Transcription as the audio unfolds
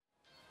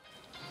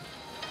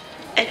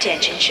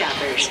Attention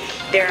shoppers.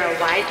 There are a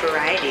wide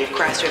variety of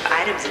Crossrip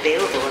items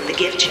available in the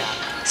gift shop.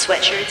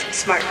 Sweatshirts,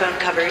 smartphone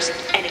covers,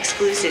 an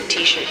exclusive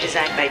t-shirt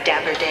designed by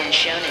Dapper Dan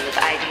Shonen of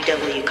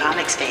IDW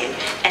Comics fame,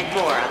 and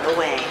more on the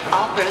way.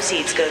 All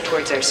proceeds go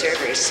towards our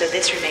servers, so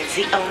this remains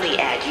the only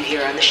ad you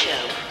hear on the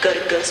show. Go to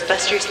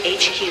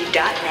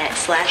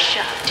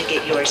ghostbustershq.net/shop to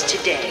get yours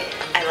today.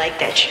 I like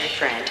that shirt,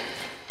 friend.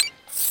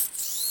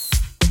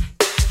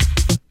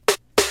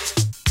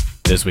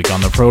 This week on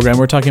the program,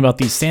 we're talking about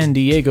the San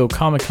Diego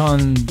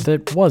Comic-Con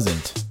that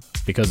wasn't.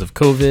 Because of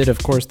COVID,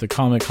 of course, the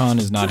Comic-Con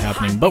is not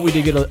happening, but we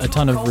did get a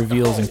ton of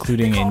reveals,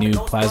 including a new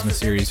Plasma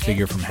Series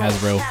figure from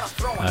Hasbro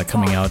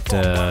coming out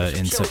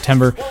in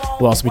September.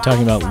 We'll also be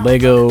talking about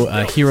LEGO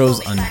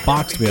Heroes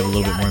Unboxed. We have a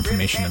little bit more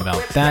information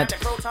about that.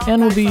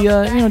 And we'll be,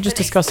 just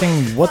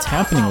discussing what's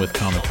happening with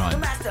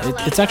Comic-Con.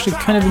 It's actually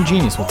kind of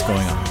ingenious what's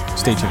going on.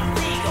 Stay tuned.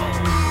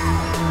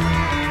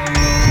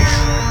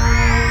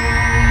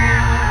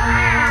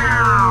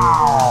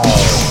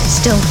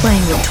 Still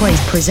Playing with Toys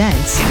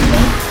presents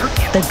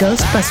the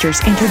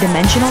Ghostbusters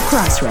Interdimensional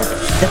Crossrip,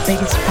 the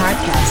biggest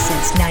podcast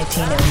since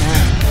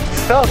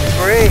 1909. So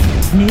great.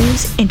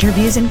 News,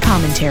 interviews, and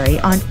commentary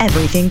on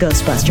everything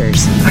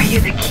Ghostbusters. Are you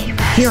the key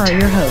master? Here are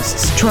your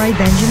hosts, Troy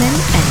Benjamin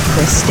and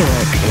Chris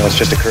Stewart. It's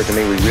just occurred to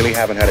me we really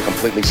haven't had a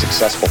completely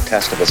successful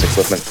test of this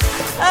equipment.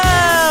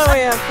 Oh, we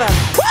have fun.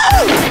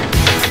 Woo!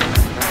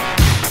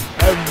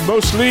 I've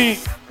mostly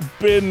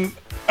been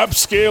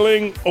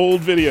upscaling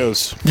old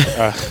videos.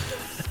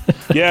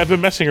 Yeah, I've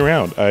been messing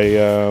around.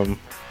 I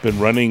been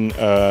running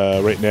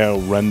right now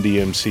Run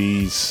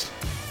DMC's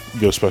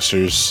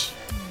Ghostbusters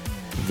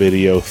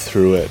video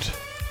through it.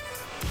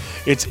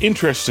 It's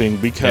interesting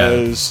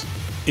because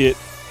it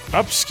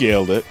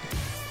upscaled it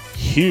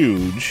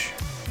huge,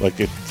 like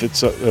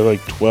it's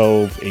like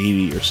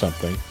 1280 or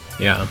something.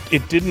 Yeah.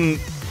 It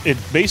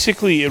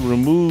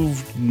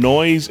removed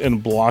noise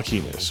and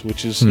blockiness,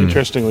 which is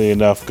interestingly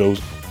enough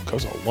goes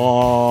a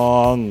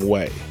long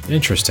way.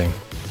 Interesting.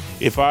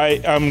 If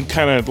I'm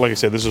kind of, like I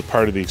said, this is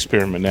part of the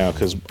experiment now,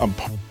 because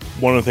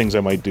one of the things I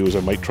might do is I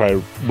might try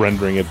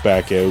rendering it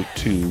back out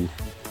to,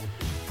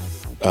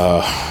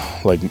 I'll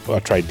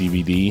try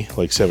DVD,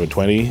 like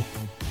 720,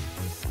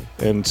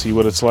 and see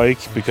what it's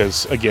like,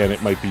 because, again,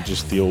 it might be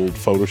just the old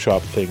Photoshop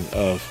thing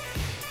of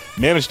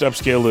managed to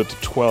upscale it to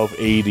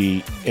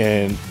 1280,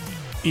 and,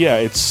 yeah,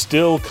 it's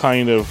still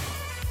kind of,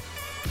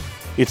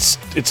 it's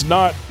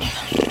not,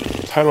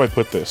 how do I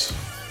put this?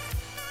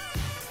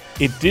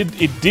 It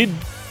did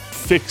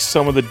fix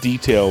some of the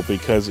detail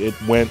because it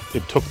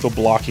took the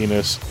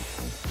blockiness.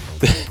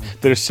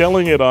 They're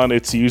selling it on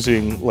it's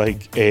using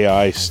like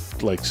AI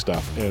like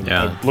stuff, and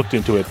I looked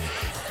into it.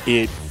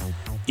 It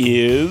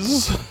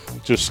is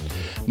just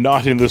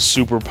not in this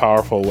super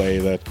powerful way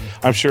that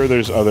I'm sure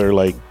there's other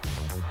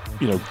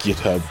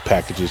GitHub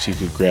packages you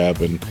could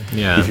grab, and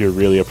if you're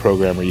really a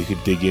programmer you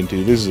could dig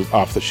into. This is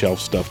off the shelf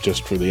stuff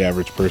just for the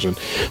average person.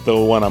 The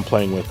one I'm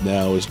playing with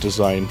now is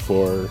designed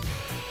for,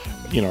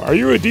 are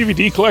you a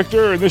DVD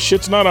collector and this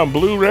shit's not on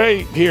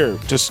Blu-ray? Here,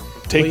 just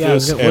take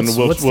this and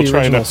we'll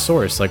try original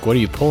source? Like, what are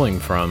you pulling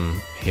from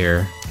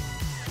here?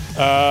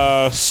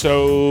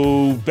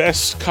 So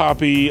best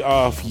copy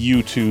off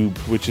YouTube,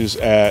 which is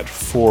at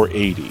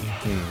 480.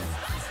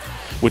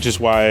 Which is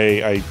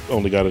why I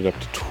only got it up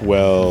to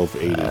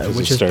 1280.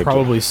 Which is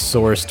probably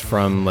sourced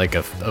from like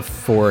a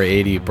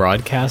 480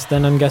 broadcast,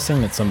 then I'm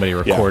guessing, that somebody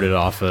recorded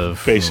off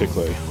of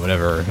basically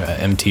whatever,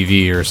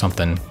 MTV or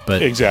something.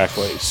 But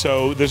exactly.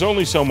 So there's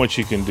only so much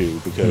you can do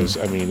because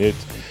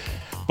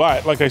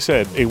but like I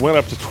said, it went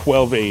up to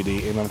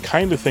 1280, and I'm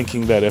kind of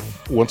thinking that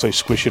if once I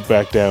squish it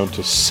back down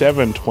to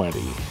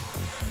 720,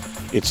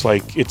 it's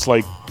like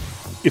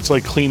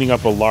cleaning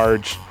up a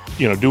large,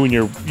 doing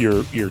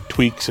your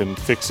tweaks and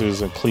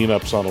fixes and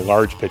cleanups on a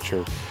large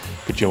picture,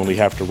 but you only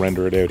have to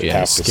render it out at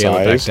half the size. Scale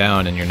it back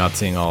down, and you're not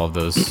seeing all of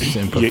those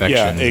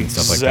imperfections and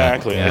stuff like that.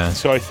 Exactly.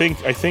 So I think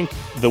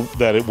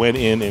that it went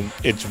in, and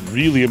it's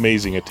really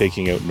amazing at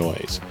taking out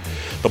noise.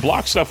 The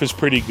block stuff is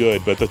pretty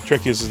good, but the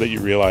trick is that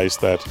you realize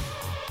that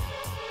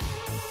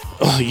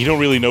you don't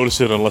really notice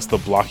it unless the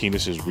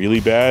blockiness is really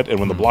bad, and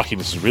when the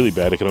blockiness is really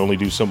bad, it can only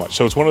do so much.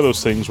 So it's one of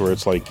those things where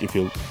it's like if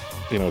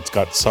it's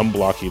got some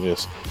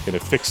blockiness and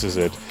it fixes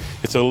it,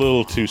 it's a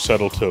little too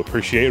subtle to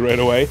appreciate right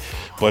away,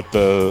 but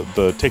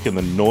the taking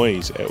the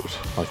noise out,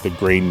 like the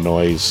grain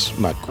noise,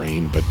 not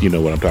grain, but you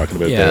know what I'm talking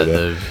about there,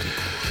 the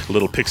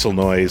little pixel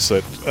noise,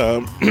 that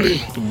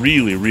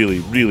really, really,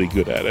 really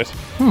good at it.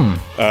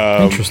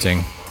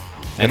 Interesting.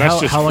 And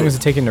how long is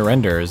it taking to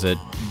render? Is it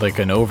like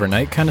an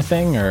overnight kind of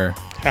thing, or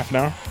half an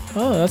hour?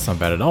 Oh, that's not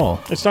bad at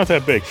all. It's not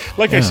that big.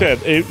 Like I said,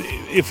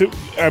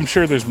 I'm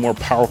sure there's more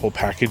powerful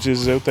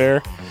packages out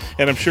there,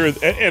 and I'm sure,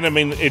 and I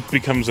mean, it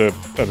becomes a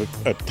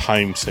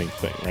time sync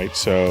thing, right?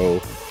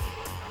 So,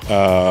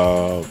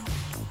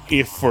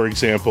 if, for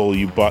example,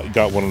 you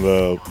got one of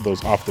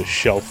those off the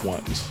shelf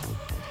ones,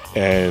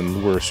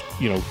 and were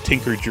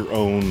tinkered your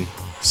own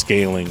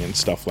scaling and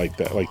stuff like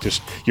that, like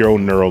just your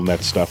own neural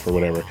net stuff or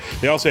whatever.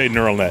 They all say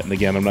neural net, and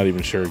again, I'm not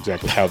even sure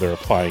exactly how they're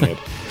applying it.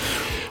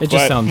 It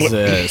just sounds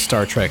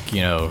Star Trek,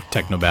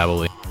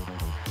 technobabbly.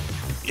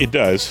 It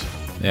does.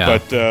 Yeah.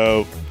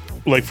 But,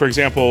 like, for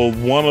example,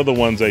 one of the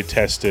ones I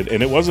tested,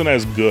 and it wasn't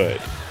as good,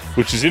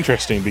 which is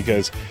interesting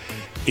because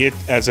it,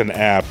 as an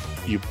app,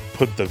 you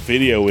put the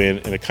video in,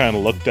 and it kind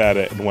of looked at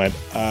it and went,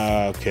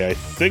 okay, I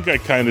think I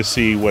kind of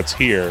see what's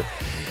here.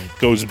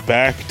 Goes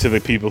back to the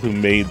people who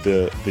made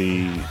the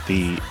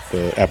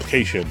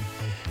application,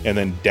 and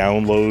then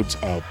downloads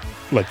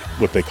like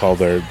what they call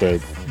their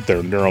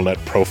neural net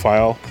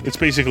profile. It's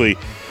basically,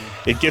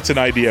 it gets an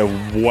idea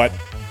of what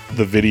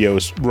the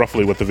video's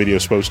roughly what the video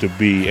is supposed to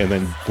be, and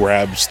then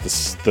grabs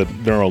the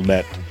neural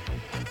net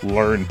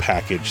learn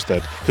package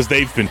that, because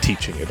they've been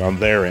teaching it on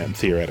their end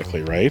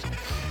theoretically, right?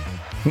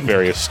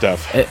 Various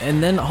stuff.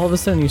 And then all of a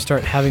sudden you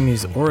start having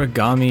these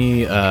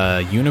origami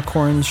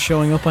unicorns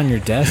showing up on your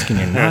desk, and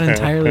you're not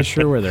entirely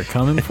sure where they're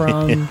coming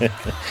from.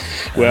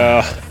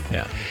 Well,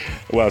 yeah.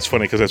 Well, it's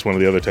funny because that's one of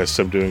the other tests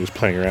I'm doing, is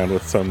playing around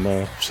with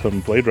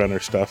some Blade Runner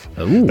stuff.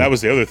 Ooh. That was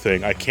the other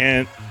thing. I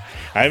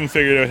haven't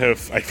figured out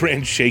how I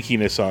ran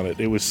shakiness on it.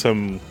 It was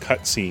some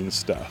cutscene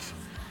stuff.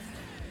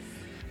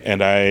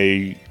 And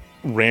I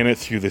ran it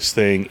through this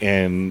thing,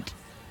 and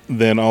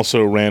then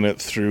also ran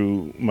it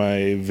through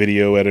my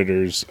video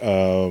editor's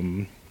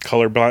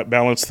color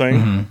balance thing.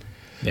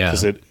 Mm-hmm. Yeah.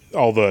 Because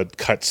all the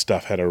cut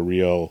stuff had a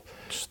real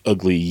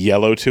ugly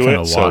yellow to kind it.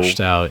 Of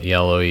washed out,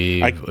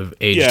 yellowy,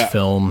 aged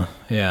film.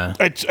 Yeah.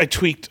 I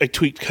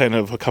tweaked kind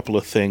of a couple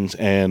of things,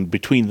 and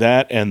between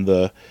that and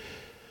the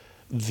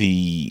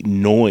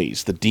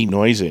noise, the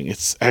denoising,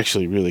 it's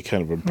actually really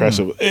kind of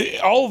impressive.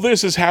 All of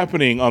this is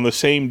happening on the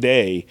same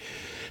day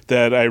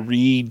that I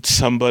read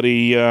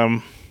somebody,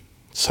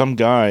 some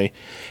guy,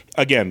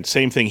 again,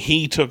 same thing.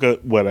 He took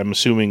what I'm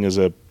assuming is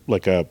a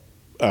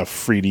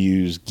free to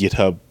use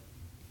GitHub,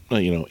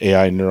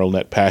 AI neural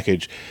net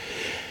package,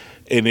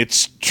 and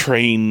it's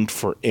trained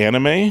for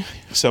anime.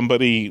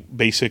 Somebody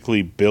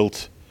basically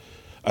built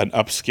an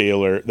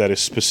upscaler that is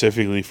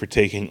specifically for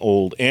taking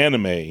old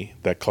anime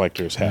that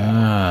collectors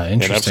have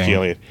and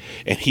upscaling it.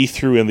 And he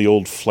threw in the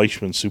old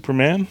Fleischmann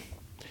Superman.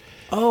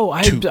 Oh,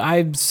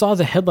 I saw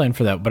the headline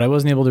for that, but I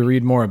wasn't able to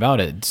read more about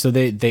it. So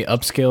they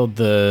upscaled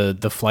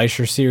the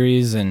Fleischer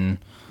series, and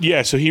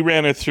yeah, so he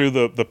ran it through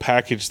the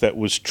package that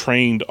was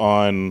trained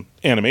on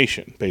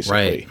animation,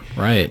 basically.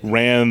 Right.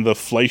 Ran the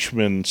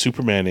Fleischmann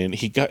Superman in.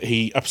 He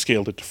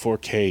upscaled it to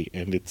 4K,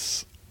 and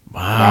it's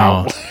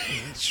wow.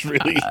 It's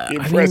really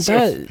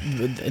impressive. I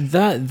mean,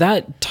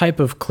 that type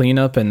of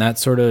cleanup, and that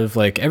sort of,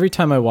 like, every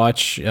time I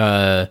watch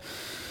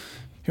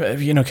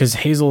because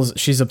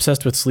she's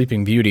obsessed with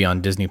Sleeping Beauty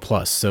on Disney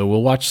Plus. So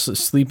we'll watch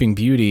Sleeping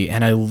Beauty,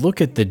 and I look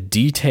at the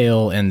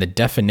detail and the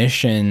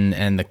definition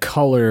and the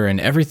color and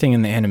everything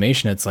in the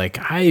animation. It's like,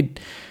 I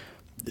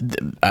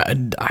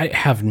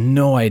have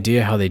no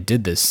idea how they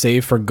did this,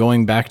 save for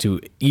going back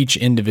to each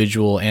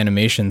individual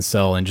animation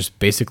cell and just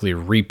basically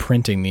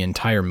reprinting the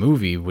entire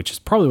movie, which is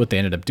probably what they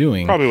ended up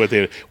doing.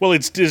 Well,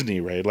 it's Disney,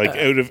 right? Like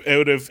out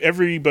of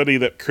everybody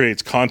that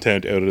creates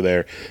content out of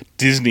there,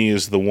 Disney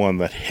is the one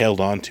that held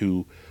on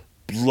to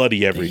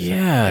bloody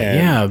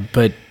everything.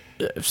 But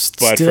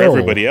for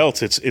everybody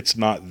else, it's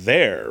not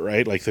there,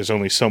 right? Like, there's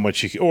only so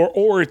much you can,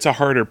 or it's a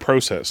harder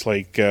process,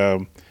 like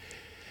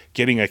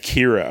getting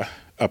Akira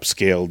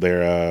upscaled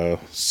there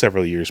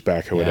several years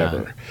back or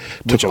whatever.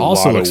 Which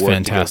also looks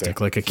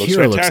fantastic. Like,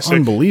 Akira looks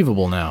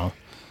unbelievable now.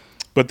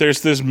 But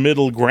there's this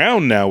middle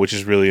ground now, which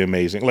is really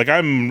amazing. Like,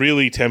 I'm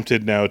really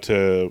tempted now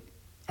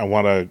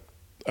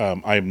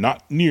I'm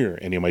not near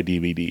any of my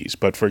DVDs,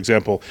 but for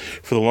example,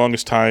 for the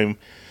longest time,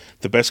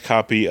 the best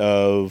copy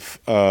of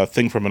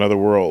Thing from Another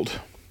World,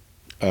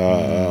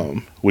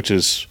 which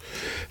is,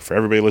 for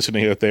everybody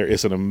listening out there,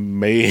 is an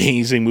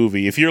amazing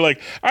movie. If you're like,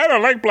 I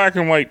don't like black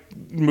and white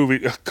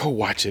movie, go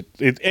watch it.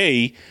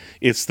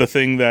 It's the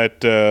thing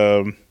that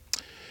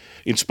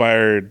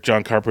inspired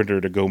John Carpenter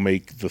to go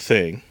make The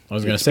Thing. I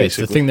was going to say, it's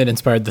the thing that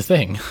inspired The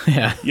Thing.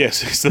 Yeah.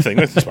 Yes, it's the thing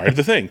that inspired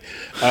The Thing.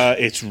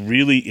 It's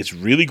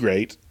really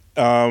great.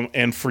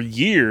 And for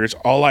years,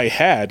 all I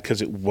had,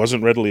 because it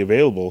wasn't readily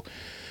available,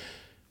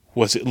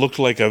 was it looked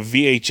like a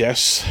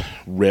VHS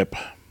rip.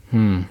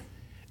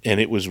 And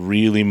it was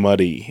really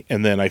muddy.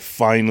 And then I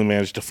finally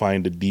managed to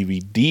find a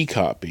DVD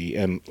copy.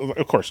 And,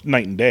 of course,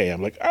 night and day.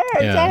 I'm like,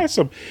 it's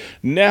awesome.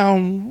 Now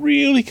I'm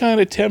really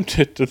kind of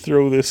tempted to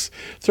throw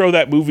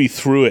that movie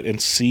through it and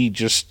see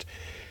just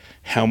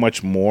how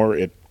much more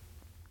it,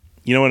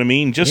 you know what I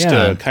mean? Just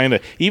to kind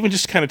of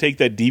take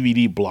that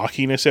DVD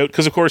blockiness out.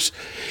 Because, of course,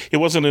 it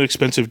wasn't an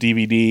expensive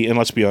DVD. And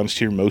let's be honest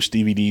here, most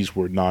DVDs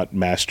were not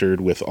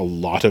mastered with a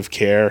lot of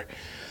care.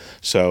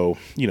 So,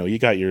 you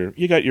got your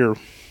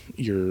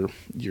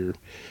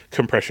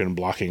compression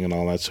blocking and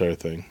all that sort of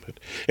thing. But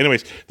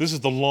anyways, this is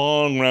the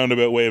long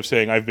roundabout way of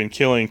saying I've been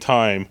killing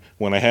time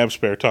when I have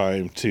spare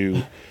time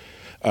to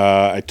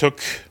I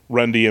took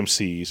Run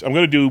DMC's. I'm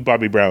going to do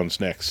Bobby Brown's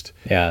next.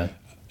 Yeah.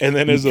 And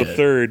then as a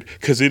third,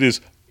 because it is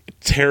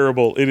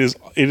terrible. It is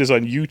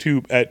on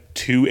YouTube at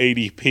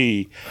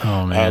 280p.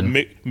 Oh man,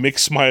 Mick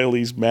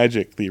Smiley's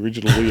Magic, the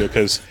original video,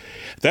 because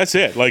That's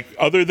it. Like,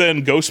 other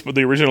than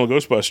the original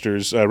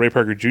Ghostbusters, Ray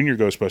Parker Jr.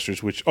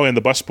 Ghostbusters, and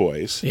the Bus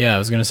Boys. Yeah, I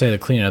was going to say the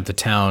Cleaning Up the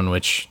Town,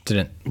 which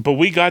didn't. But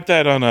we got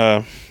that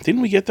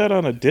didn't we get that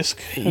on a disc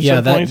at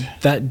some point?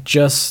 That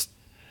just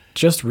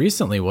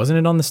recently, wasn't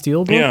it on the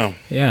Steelbook?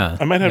 Yeah.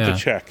 I might have to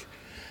check.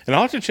 And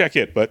I'll have to check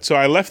it. But so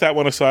I left that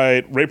one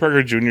aside. Ray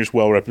Parker Jr. is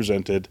well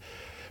represented.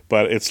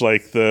 But it's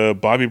like the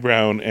Bobby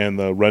Brown and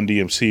the Run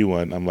DMC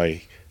one. I'm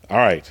like, all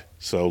right,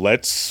 so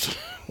let's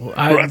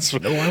run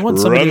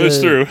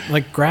this through.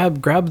 Like,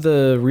 grab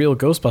the real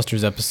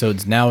Ghostbusters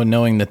episodes now,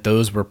 knowing that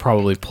those were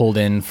probably pulled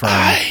in from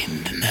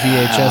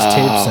VHS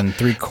tapes and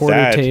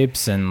 3/4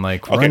 tapes, and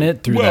run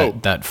it through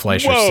that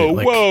Fleischer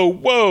suit.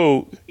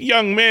 Whoa,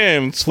 young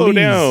man, slow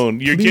down!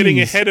 You're getting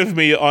ahead of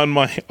me on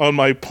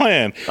my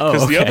plan.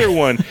 Because the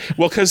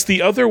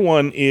other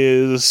one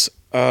is,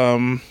 I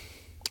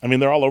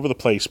mean, they're all over the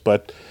place,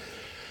 but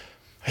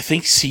I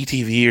think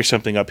CTV or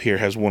something up here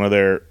has one of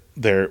their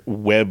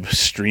web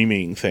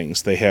streaming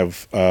things. They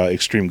have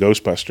Extreme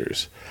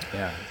Ghostbusters.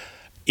 Yeah.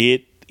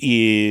 It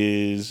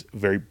is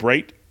very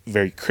bright,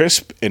 very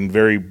crisp, and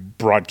very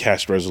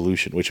broadcast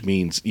resolution, which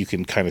means you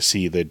can kind of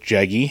see the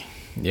jaggy.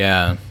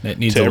 Yeah, it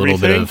needs a little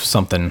bit of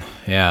something.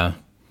 Yeah.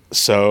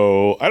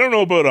 So I don't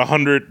know about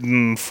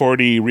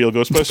 140 real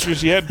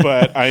Ghostbusters yet,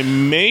 but I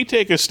may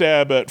take a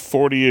stab at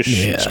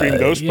 40-ish Extreme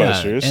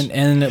Ghostbusters. Yeah.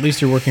 And at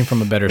least you're working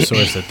from a better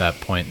source at that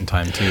point in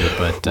time too.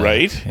 But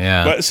right,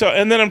 yeah. But so,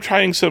 and then I'm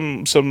trying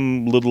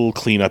some little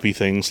cleanup-y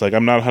things. Like,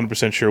 I'm not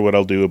 100% sure what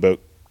I'll do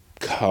about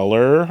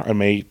color. I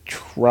may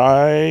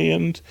try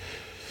and.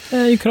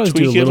 You could always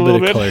do a little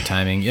bit of color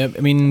timing. Yep.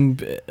 I mean,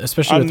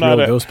 especially with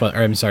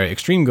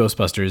Extreme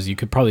Ghostbusters, you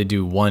could probably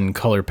do one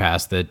color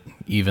pass that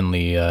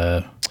evenly.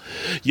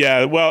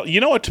 Yeah. Well, you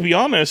know what? To be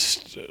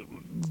honest,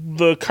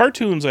 the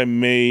cartoons I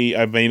may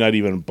not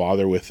even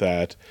bother with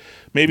that.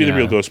 Maybe the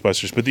real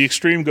Ghostbusters, but the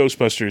Extreme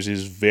Ghostbusters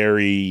is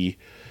very,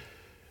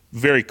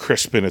 very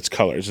crisp in its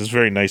colors. It's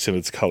very nice in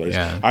its colors.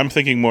 Yeah. I'm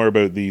thinking more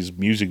about these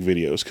music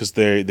videos because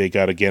they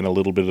got, again, a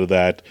little bit of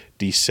that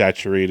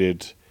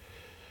desaturated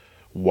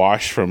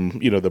wash from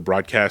the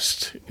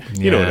broadcast.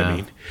 You know what I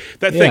mean?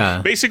 That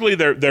thing. Basically,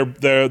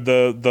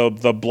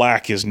 the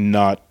black is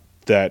not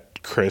that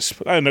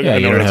crisp. I know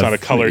it's not a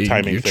color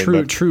timing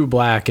thing. True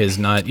black is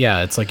not.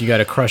 Yeah, it's like you got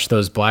to crush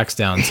those blacks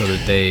down so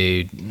that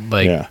they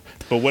Yeah.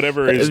 But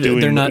whatever is doing,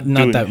 they're not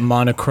that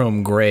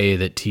monochrome gray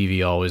that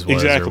TV always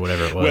was, or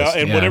whatever it was. Well,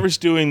 and whatever's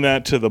doing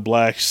that to the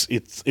blacks,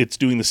 it's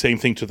doing the same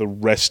thing to the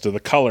rest of the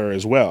color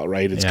as well,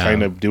 right? It's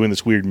kind of doing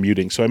this weird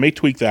muting. So I may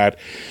tweak that,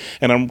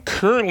 and I'm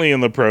currently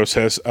in the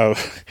process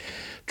of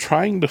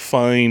trying to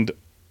find.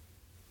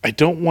 I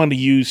don't want to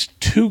use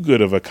too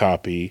good of a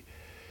copy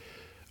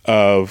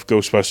of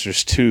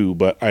Ghostbusters 2,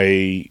 but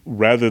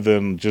rather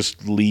than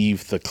just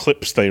leave the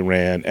clips they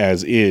ran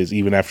as is,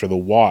 even after the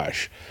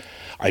wash,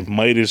 I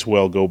might as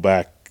well go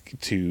back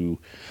to,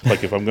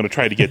 like, if I'm going to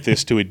try to get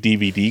this to a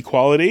DVD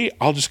quality,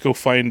 I'll just go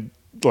find,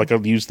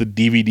 I'll use the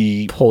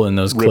DVD pull in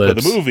those rip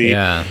clips of the movie.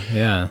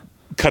 Yeah.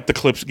 Cut the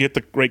clips, get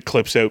the right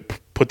clips out,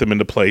 put them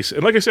into place.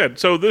 And like I said,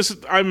 so this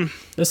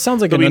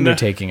sounds like an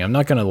undertaking. I'm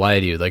not going to lie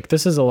to you. Like,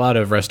 this is a lot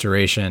of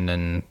restoration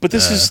and. But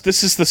this is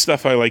the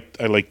stuff I like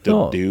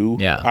to do.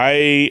 Yeah.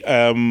 I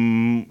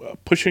am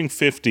pushing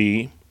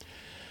 50,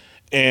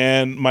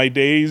 and my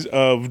days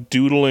of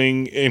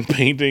doodling and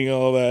painting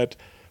all that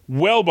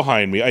well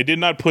behind me. I did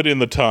not put in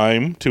the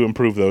time to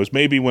improve those.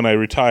 Maybe when I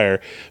retire,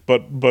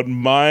 but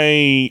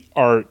my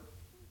art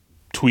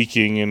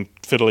tweaking and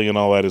fiddling and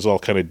all that is all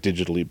kind of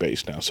digitally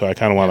based now. So I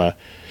kind of want to,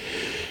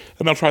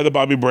 and I'll try the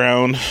Bobby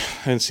Brown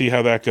and see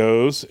how that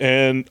goes.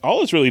 And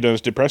all it's really done is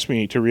depress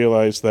me to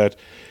realize that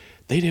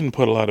they didn't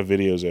put a lot of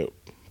videos out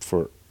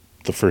for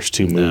the first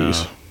two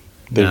movies.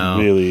 They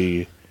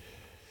really.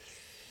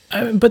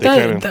 But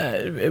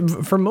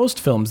that for most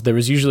films, there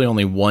was usually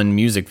only one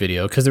music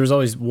video because there was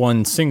always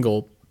one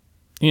single.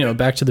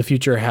 Back to the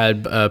Future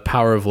had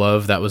Power of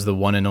Love. That was the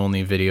one and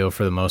only video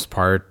for the most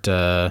part.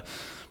 Goonies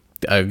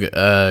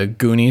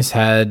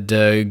had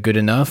Good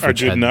Enough.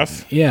 Good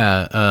Enough.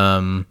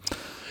 Yeah.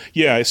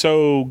 Yeah,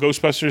 so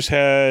Ghostbusters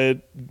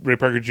had Ray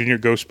Parker Jr.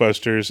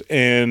 Ghostbusters,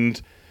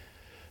 and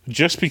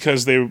just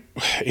because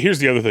here's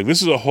the other thing.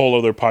 This is a whole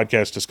other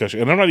podcast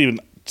discussion, and I'm not even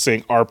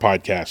saying our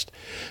podcast,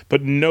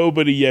 but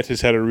nobody yet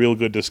has had a real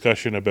good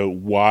discussion about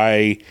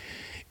why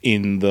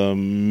in the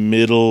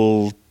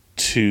middle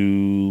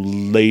to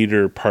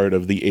later part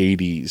of the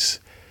 80s,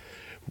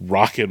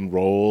 rock and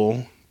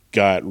roll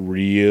got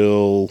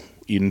real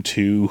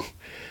into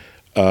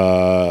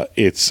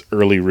its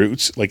early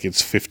roots, like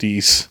its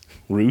 50s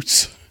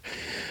roots,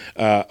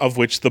 of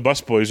which the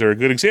Bus Boys are a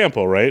good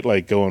example, right?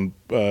 Like going,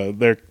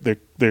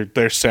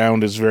 their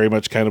sound is very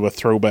much kind of a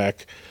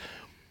throwback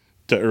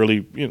to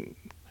early.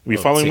 Are you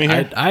following me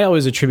here? I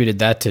always attributed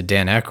that to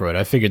Dan Aykroyd.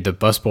 I figured the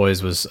Bus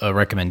Boys was a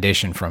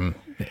recommendation from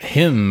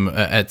him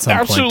at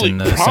some point in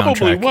the soundtrack.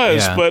 Probably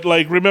was, but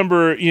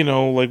remember,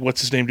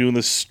 what's his name doing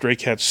this Stray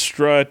Cat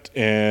Strut,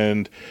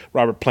 and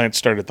Robert Plant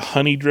started the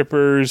Honey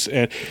Drippers,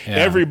 and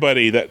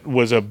everybody that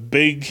was a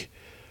big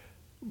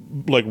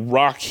like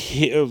rock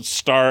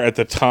star at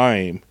the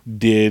time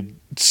did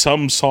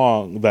some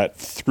song that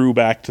threw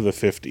back to the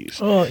 50s.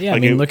 Well, yeah, like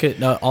I mean, look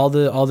at all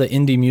the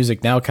indie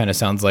music now kind of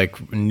sounds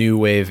like new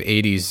wave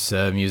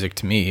 80s music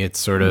to me. It's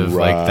sort of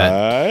like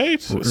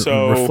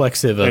that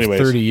reflexive of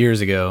 30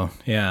 years ago.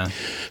 Yeah.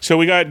 So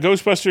we got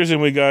Ghostbusters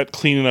and we got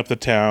Cleaning Up the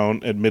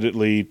Town,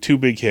 admittedly, 2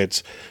 big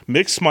hits.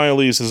 Mick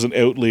Smiley's is an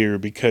outlier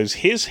because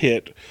his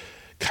hit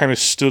kind of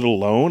stood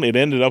alone. It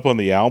ended up on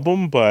the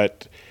album,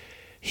 but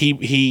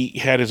he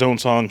had his own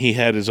song. He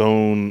had his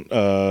own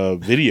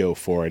video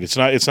for it. It's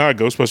not a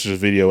Ghostbusters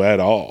video at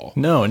all.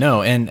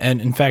 No, and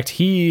in fact,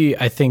 he,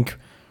 I think,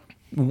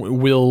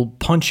 will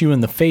punch you in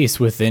the face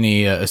with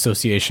any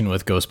association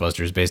with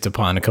Ghostbusters based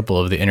upon a couple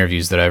of the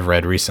interviews that I've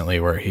read recently,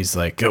 where he's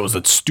like, "It was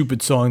a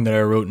stupid song that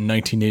I wrote in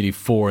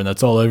 1984, and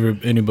that's all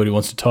anybody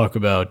wants to talk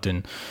about."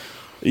 And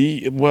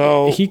he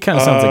kind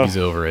of sounds like he's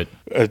over it.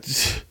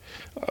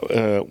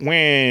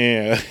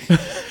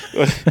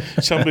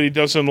 Somebody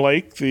doesn't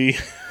like the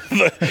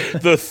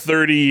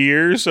 30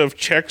 years of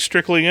Czech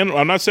trickling in.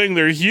 I'm not saying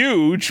they're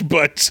huge,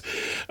 but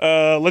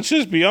let's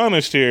just be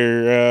honest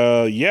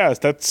here. Yeah,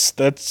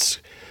 that's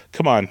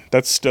come on.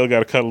 That's still got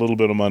to cut a little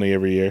bit of money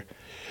every year.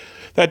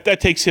 That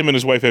takes him and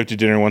his wife out to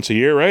dinner once a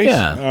year, right?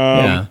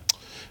 Yeah.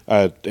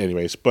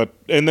 Anyways,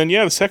 and then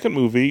the second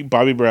movie,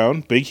 Bobby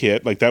Brown, big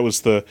hit. Like that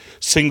was the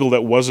single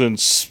that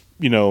wasn't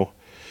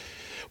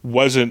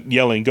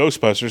yelling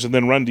Ghostbusters, and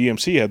then Run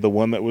DMC had the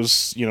one that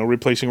was,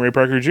 replacing Ray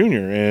Parker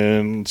Jr.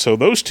 And so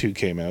those 2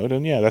 came out,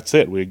 and that's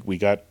it. We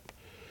got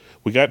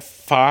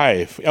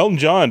 5. Elton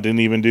John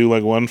didn't even do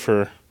like one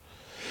for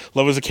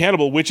Love Is a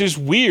Cannibal, which is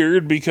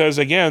weird because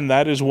again,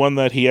 that is one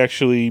that he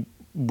actually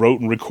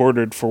wrote and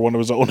recorded for one of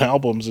his own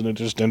albums, and it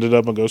just ended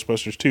up on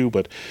Ghostbusters 2,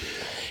 but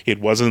it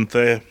wasn't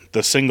the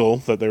single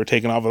that they were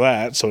taking off of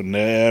that, so it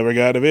never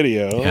got a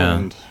video. Yeah.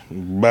 And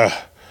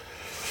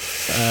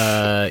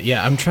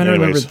I'm trying to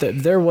remember.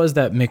 There was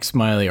that Mick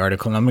Smiley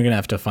article, and I'm going to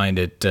have to find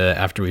it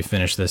after we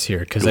finish this here,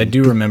 because I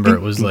do remember it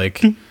was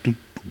like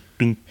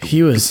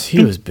he was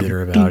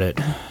bitter about it.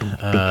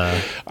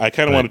 I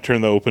kind of want to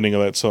turn the opening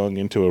of that song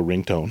into a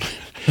ringtone.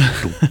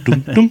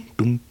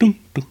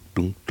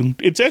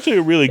 It's actually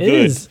a really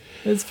good.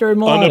 It's very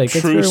melodic.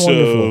 It's very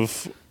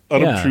wonderful.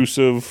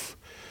 Unobtrusive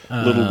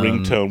little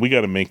ringtone. We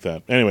got to make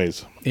that.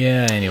 Anyways.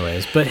 Yeah.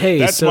 Anyways, but hey,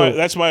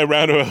 that's my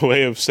roundabout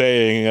way of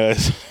saying.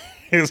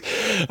 Is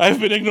I've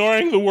been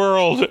ignoring the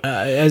world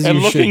and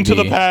looking to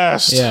the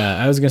past.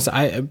 Yeah, I was going to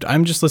say,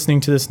 I'm just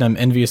listening to this and I'm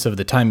envious of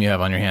the time you have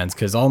on your hands,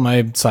 because all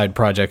my side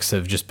projects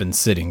have just been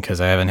sitting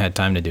because I haven't had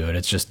time to do it.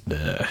 It's just,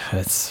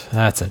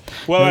 that's it.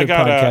 Well, I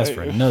got podcast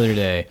for another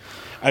day.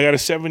 I got a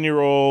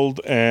 7-year-old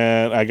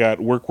and I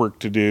got work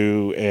to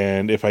do,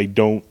 and if I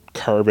don't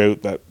carve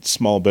out that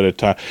small bit of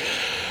time,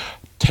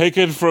 take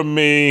it from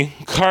me,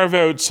 carve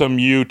out some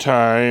you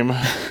time.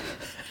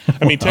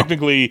 I mean,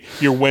 technically,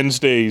 your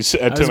Wednesdays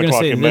at 10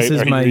 o'clock at night. This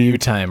is my you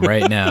time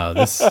right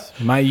now.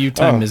 My you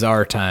time is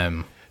our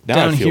time.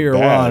 Down here,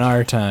 we're on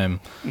our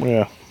time.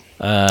 Yeah.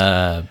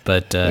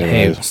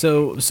 Hey,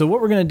 so what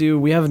we're gonna do?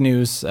 We have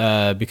news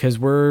because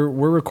we're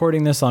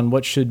recording this on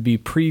what should be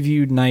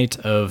previewed night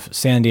of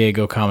San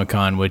Diego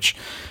Comic-Con, which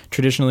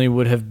traditionally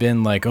would have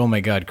been like, oh my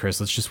God, Chris,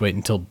 let's just wait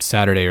until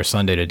Saturday or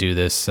Sunday to do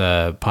this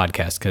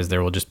podcast, because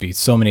there will just be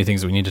so many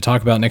things that we need to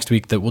talk about next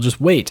week that we'll just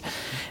wait.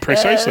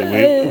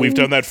 Precisely. We've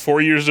done that 4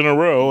 years in a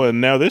row,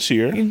 and now this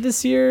year.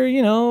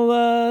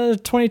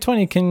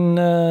 2020 can,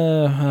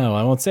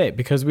 I won't say it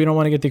because we don't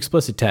want to get the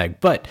explicit tag,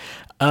 but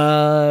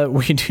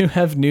we do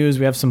have news.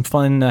 We have some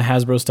fun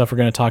Hasbro stuff we're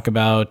going to talk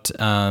about,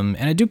 and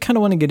I do kind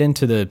of want to get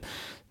into the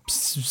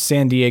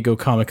San Diego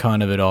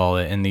Comic-Con of it all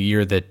in the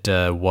year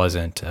that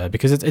wasn't,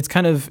 because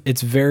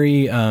it's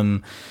very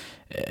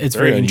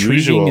very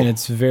intriguing, and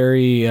it's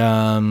very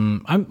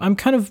I'm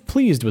kind of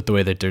pleased with the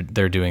way that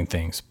they're doing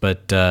things,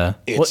 but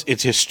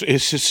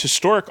it's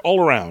historic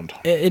all around.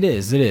 It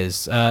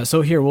is.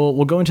 So here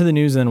we'll go into the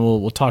news, and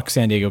we'll talk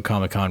San Diego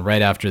Comic-Con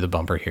right after the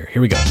bumper.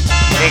 Here we go.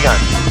 Hey guys,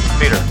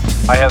 Peter.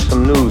 I have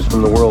some news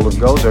from the world of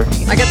Gozer.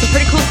 I got some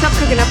pretty cool stuff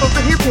cooking up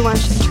over here if you want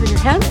to just turn your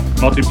head.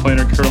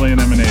 Multiplanar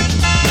Kirlian emanation.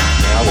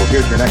 Yeah, well,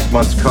 here's your next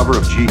month's cover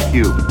of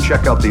GQ.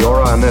 Check out the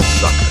aura on this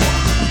sucker.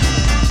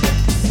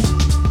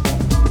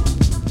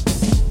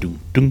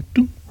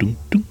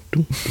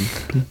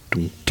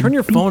 Turn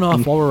your phone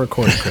off while we're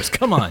recording, Chris.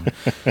 Come on.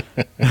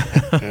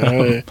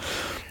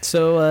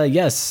 So,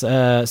 yes,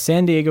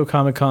 San Diego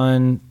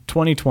Comic-Con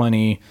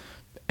 2020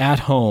 at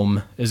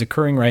home is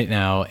occurring right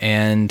now,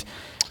 and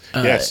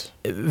yes,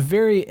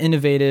 very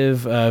innovative,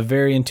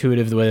 very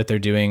intuitive the way that they're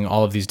doing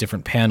all of these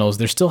different panels.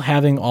 They're still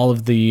having all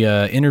of the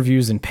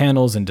interviews and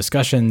panels and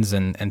discussions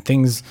and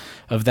things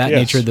of that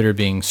nature that are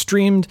being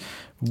streamed.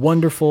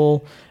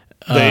 Wonderful.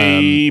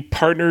 They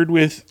partnered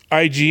with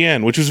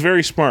IGN, which was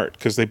very smart,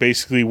 because they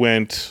basically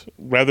went,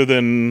 rather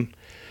than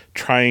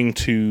trying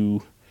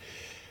to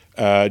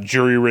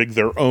jury rig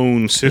their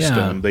own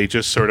system, they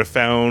just sort of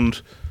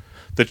found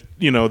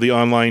the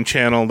online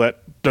channel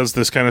that does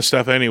this kind of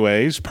stuff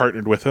anyways,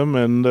 partnered with them,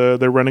 and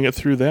they're running it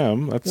through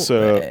them. That's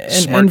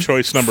smart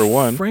choice number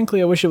one.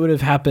 Frankly, I wish it would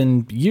have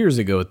happened years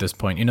ago at this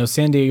point.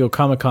 San Diego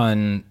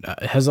Comic-Con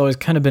has always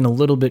kind of been a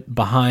little bit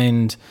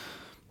behind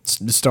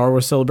the Star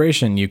Wars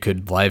Celebration. You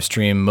could live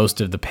stream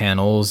most of the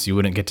panels. You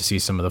wouldn't get to see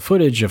some of the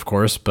footage, of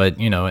course, but,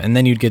 and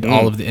then you'd get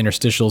all of the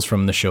interstitials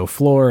from the show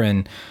floor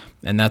and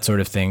that sort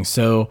of thing.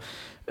 So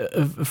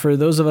for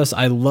those of us,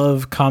 I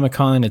love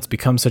Comic-Con. It's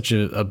become such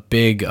a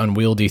big,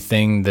 unwieldy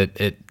thing that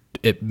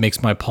it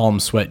makes my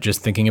palms sweat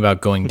just thinking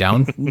about going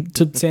down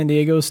to San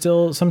Diego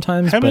still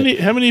sometimes. How many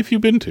have you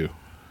been to?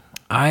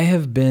 I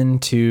have been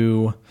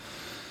to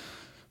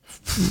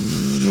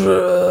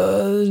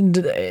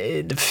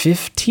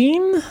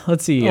 15.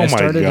 Let's see. I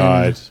started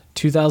in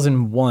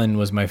 2001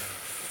 was my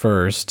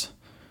first.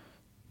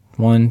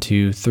 1,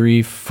 2,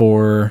 3,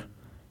 4. I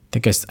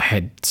think I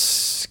had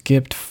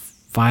skipped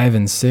 5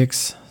 and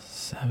 6,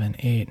 7,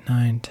 8,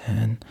 9,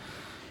 10.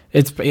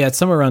 It's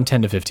somewhere around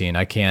 10 to 15.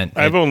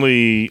 I've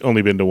only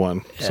been to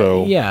one.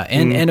 So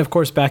and of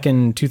course back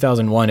in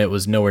 2001 it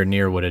was nowhere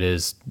near what it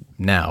is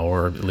now,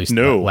 or at least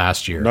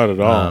last year. Not at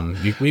all.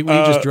 We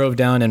just drove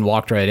down and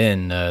walked right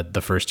in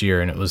the first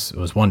year, and it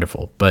was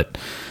wonderful. But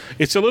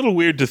it's a little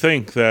weird to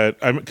think that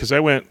because I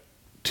went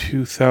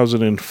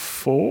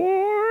 2004.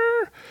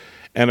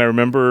 And I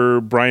remember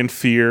Brian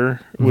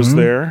Fear was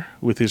there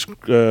with his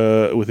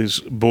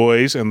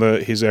boys and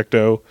his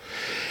Ecto.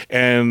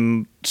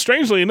 And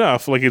strangely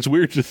enough, it's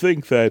weird to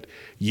think that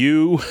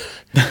you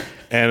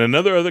and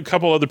other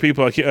couple other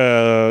people,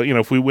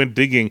 if we went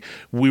digging,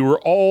 we were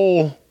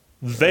all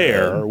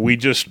there. We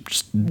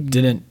just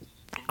didn't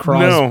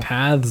cross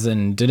paths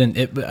and didn't.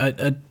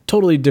 A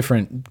totally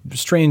different,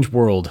 strange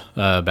world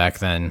back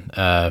then.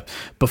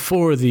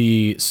 Before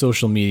the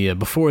social media,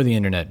 before the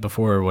internet,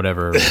 before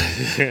whatever.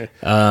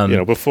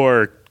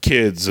 Before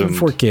kids and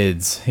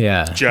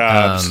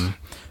jobs.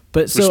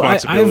 But so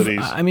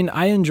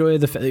I enjoy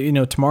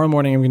tomorrow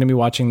morning I'm going to be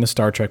watching the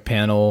Star Trek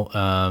panel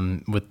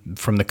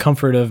from the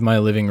comfort of my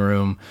living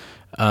room.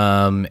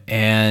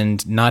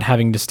 And not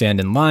having to stand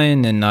in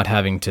line and not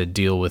having to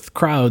deal with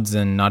crowds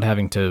and not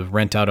having to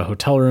rent out a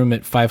hotel room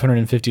at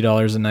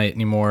 $550 a night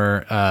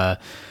anymore.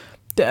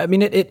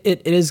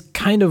 It is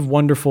kind of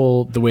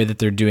wonderful the way that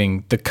they're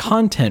doing the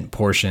content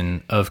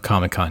portion of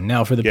Comic-Con.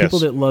 Now, for the people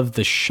that love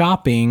the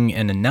shopping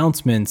and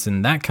announcements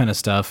and that kind of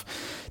stuff,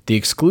 the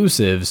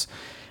exclusives,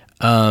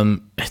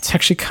 it's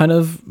actually kind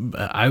of,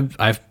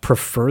 I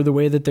prefer the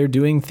way that they're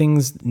doing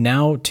things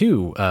now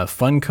too.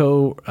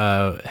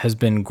 Funko has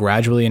been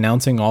gradually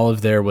announcing all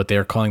of what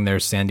they're calling their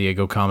San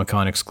Diego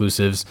Comic-Con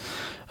exclusives,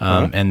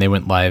 and they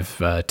went live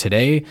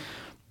today.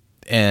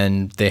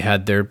 And they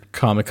had their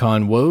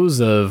Comic-Con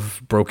woes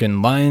of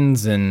broken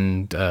lines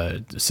and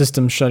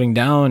systems shutting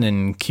down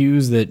and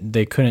queues that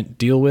they couldn't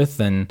deal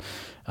with, and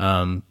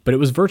but it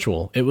was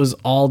virtual. It was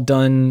all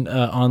done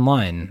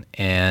online,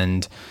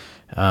 and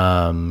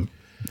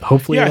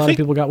hopefully a lot of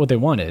people got what they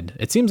wanted.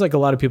 It seems like a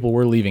lot of people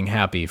were leaving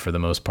happy for the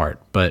most part,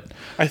 but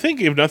I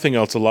think if nothing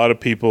else, a lot of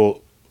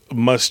people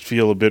must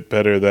feel a bit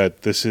better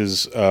that this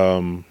is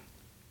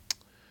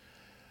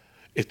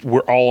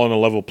we're all on a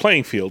level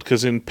playing field,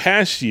 because in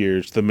past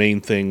years the main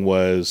thing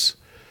was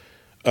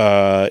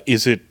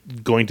is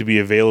it going to be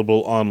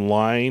available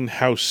online?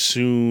 How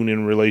soon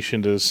in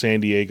relation to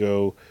San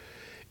Diego?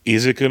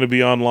 Is it going to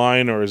be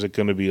online, or is it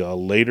going to be a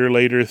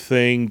later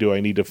thing? Do I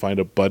need to find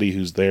a buddy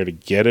who's there to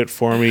get it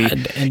for me?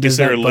 And does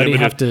that buddy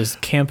have to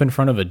camp in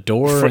front of a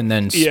door and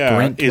then sprint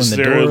when the door opens? Is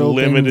there a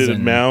limited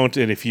amount,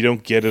 and if you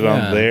don't get it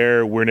on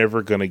there, we're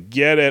never going to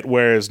get it?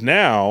 Whereas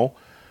now,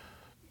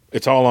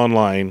 it's all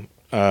online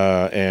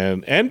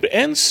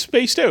and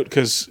spaced out,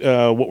 because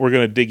what we're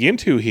going to dig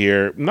into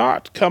here,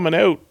 not coming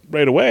out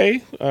right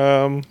away.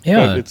 But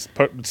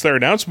it's their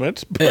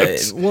announcement.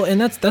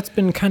 And that's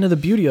been kind of the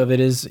beauty of it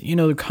is,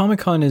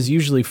 Comic-Con is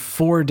usually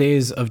 4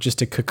 days of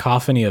just a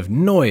cacophony of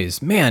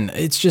noise. Man,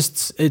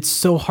 it's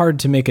so hard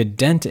to make a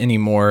dent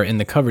anymore in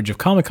the coverage of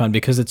Comic-Con,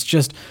 because it's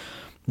just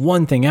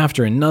one thing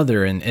after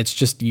another, and it's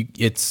just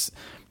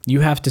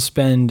you have to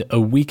spend a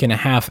week and a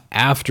half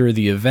after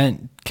the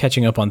event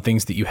catching up on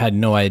things that you had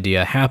no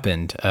idea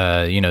happened.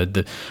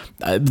 The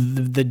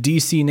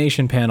DC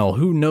Nation panel,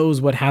 who knows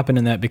what happened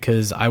in that,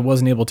 because I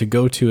wasn't able to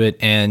go to it,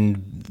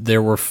 and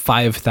there were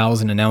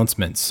 5,000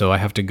 announcements, so I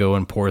have to go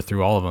and pour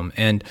through all of them.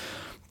 And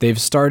they've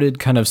started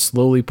kind of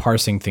slowly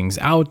parsing things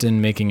out and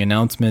making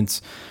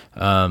announcements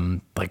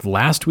like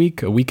last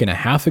week, a week and a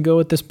half ago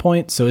at this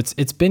point. So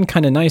it's been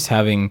kind of nice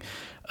having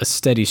a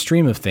steady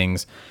stream of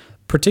things,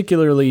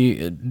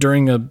 particularly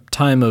during a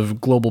time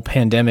of global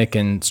pandemic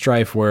and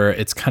strife where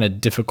it's kind of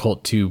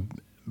difficult to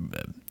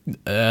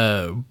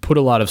put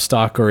a lot of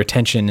stock or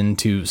attention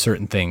into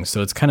certain things.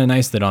 So it's kind of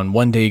nice that on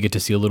one day you get to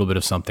see a little bit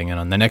of something, and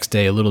on the next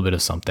day a little bit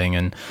of something,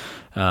 and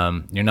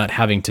you're not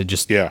having to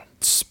just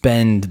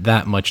spend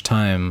that much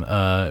time.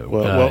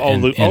 All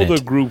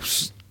the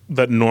groups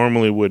that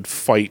normally would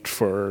fight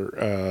for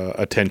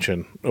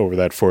attention over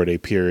that 4-day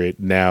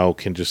period now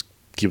can just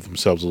give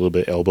themselves a little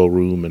bit elbow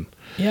room and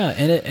Yeah,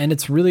 and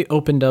it's really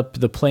opened up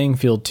the playing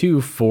field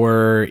too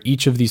for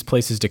each of these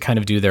places to kind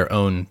of do their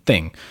own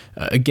thing.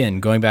 Again,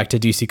 going back to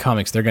DC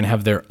Comics, they're going to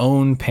have their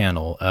own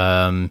panel.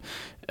 And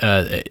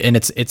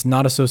it's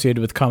not associated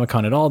with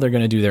Comic-Con at all. They're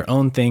going to do their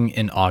own thing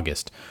in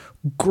August.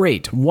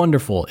 Great,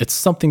 wonderful. It's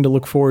something to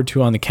look forward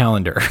to on the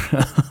calendar.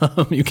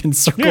 You can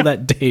circle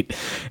that date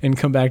and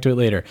come back to it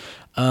later.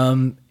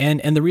 And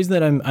the reason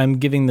that I'm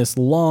giving this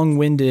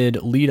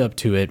long-winded lead up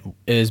to it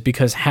is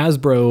because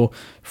Hasbro,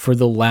 for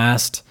the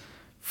last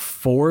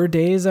 4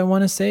 days, I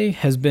want to say,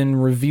 has been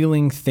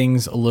revealing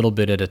things a little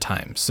bit at a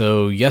time.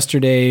 So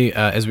yesterday,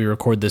 as we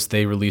record this,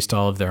 they released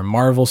all of their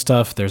Marvel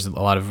stuff. There's a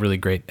lot of really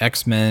great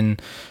X-Men,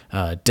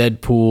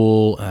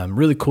 Deadpool,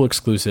 really cool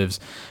exclusives.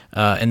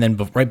 And then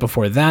right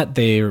before that,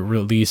 they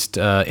released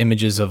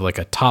images of like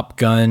a Top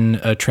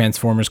Gun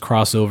Transformers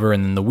crossover.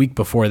 And then the week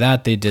before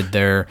that, they did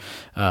their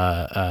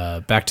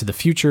Back to the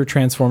Future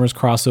Transformers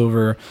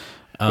crossover.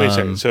 Wait a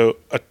second. So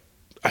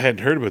I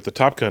hadn't heard about the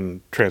Top Gun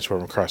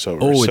Transformer crossover.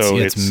 Oh,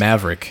 it's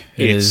Maverick.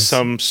 It's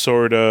some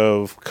sort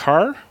of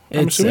car,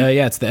 I'm assuming?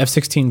 It's the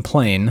F-16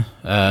 plane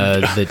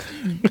that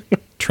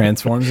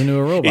transforms into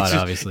a robot,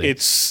 obviously.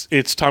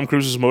 It's Tom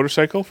Cruise's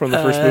motorcycle from the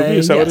first movie?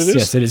 Is that what it is?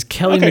 Yes, it is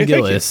Kelly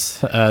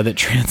McGillis that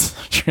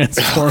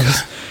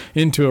transforms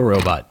into a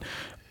robot.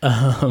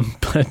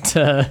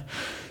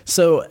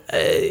 So,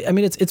 I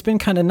mean, it's been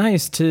kind of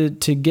nice to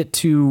get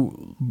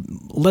to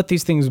let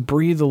these things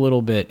breathe a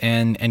little bit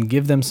and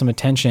give them some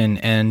attention.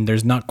 And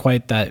there's not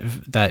quite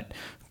that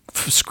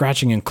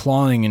scratching and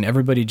clawing and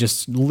everybody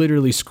just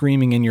literally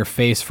screaming in your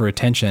face for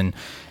attention.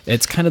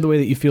 It's kind of the way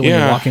that you feel when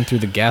you're walking through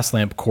the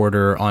Gaslamp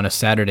Quarter on a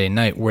Saturday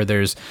night, where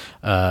there's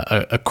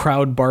a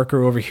crowd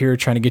barker over here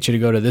trying to get you to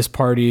go to this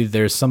party.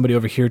 There's somebody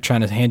over here trying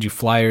to hand you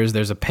flyers.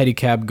 There's a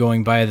pedicab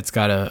going by that's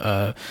got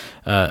a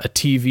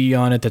TV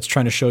on it that's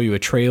trying to show you a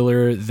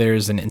trailer.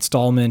 There's an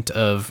installment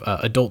of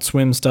Adult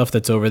Swim stuff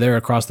that's over there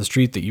across the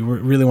street that you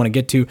really want to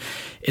get to.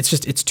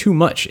 It's too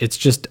much. It's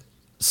just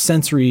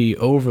sensory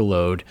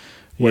overload.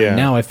 Where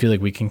now I feel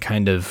like we can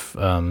kind of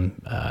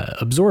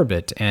absorb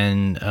it.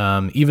 And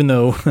even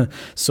though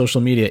social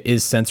media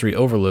is sensory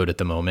overload at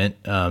the moment,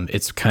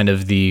 it's kind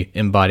of the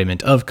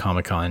embodiment of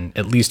Comic-Con.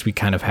 At least we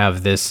kind of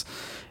have this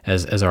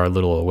as our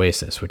little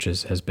oasis, which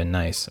has been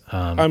nice.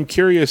 I'm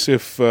curious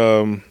if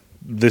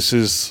this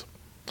is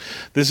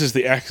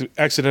the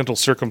accidental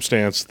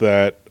circumstance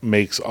that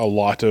makes a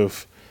lot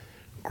of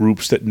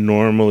groups that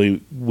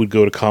normally would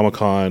go to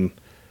Comic-Con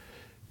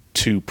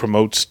to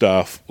promote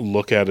stuff,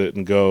 look at it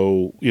and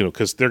go,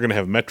 because they're going to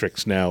have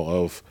metrics now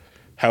of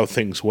how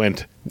things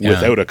went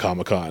without a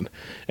Comic-Con.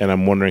 And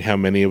I'm wondering how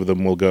many of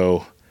them will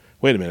go,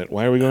 wait a minute,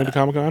 why are we going to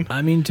Comic-Con?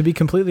 I mean, to be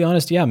completely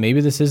honest,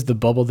 maybe this is the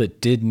bubble that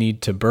did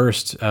need to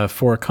burst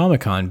for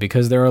Comic-Con,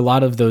 because there are a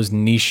lot of those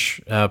niche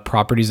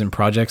properties and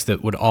projects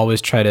that would always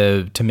try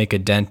to make a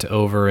dent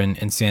over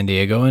in San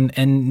Diego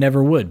and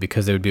never would,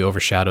 because they would be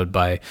overshadowed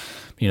by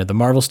the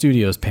Marvel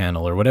Studios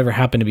panel or whatever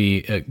happened to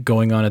be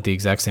going on at the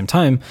exact same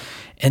time.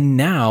 And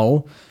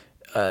now,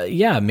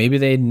 maybe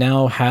they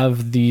now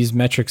have these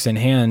metrics in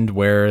hand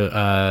where,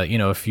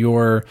 if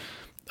you're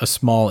a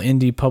small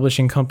indie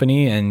publishing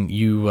company and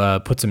you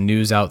put some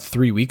news out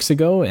 3 weeks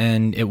ago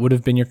and it would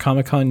have been your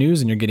Comic-Con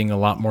news and you're getting a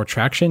lot more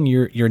traction,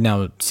 you're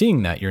now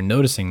seeing that, you're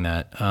noticing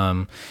that.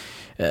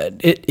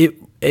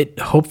 It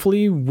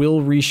hopefully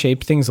will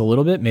reshape things a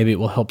little bit. Maybe it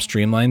will help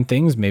streamline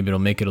things. Maybe it'll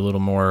make it a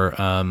little more,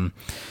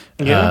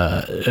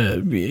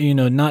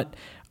 not,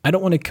 I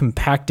don't want to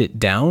compact it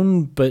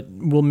down, but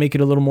we'll make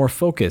it a little more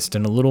focused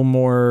and a little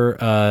more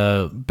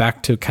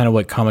back to kind of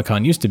what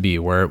Comic-Con used to be,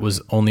 where it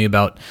was only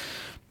about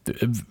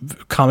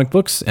comic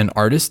books and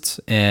artists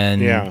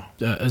and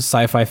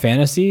sci-fi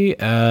fantasy.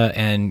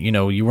 And,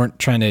 you weren't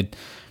trying to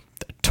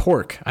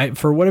Torque.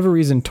 For whatever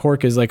reason,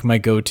 Torque is like my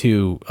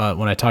go-to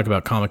when I talk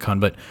about Comic-Con,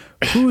 but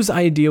whose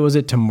idea was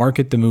it to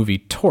market the movie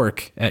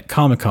Torque at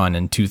Comic-Con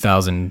in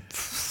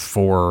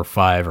 2004 or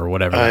 5 or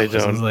whatever?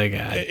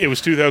 It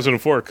was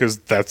 2004 because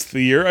that's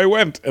the year I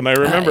went, and I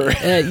remember.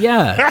 I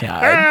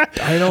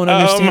don't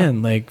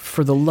understand.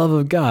 For the love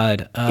of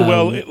God.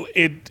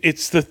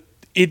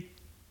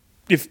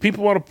 If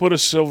people want to put a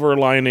silver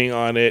lining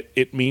on it,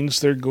 it means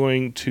they're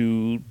going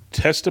to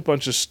test a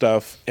bunch of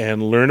stuff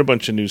and learn a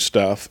bunch of new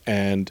stuff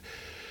and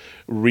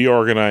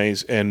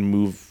reorganize and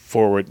move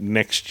forward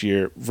next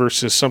year,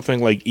 versus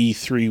something like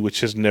E3,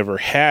 which has never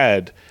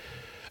had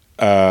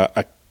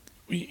a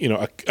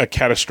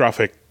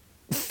catastrophic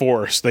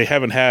force. They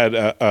haven't had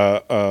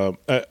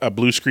a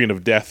blue screen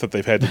of death that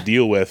they've had to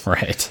deal with,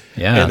 right?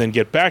 Yeah, and then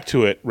get back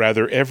to it.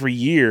 Rather, every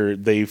year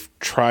they've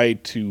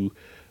tried to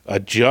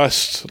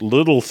adjust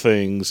little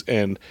things,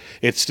 and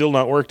it's still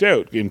not worked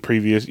out. In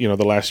previous, the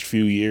last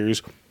few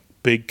years,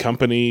 big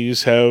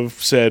companies have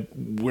said,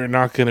 we're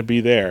not going to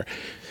be there.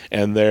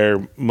 And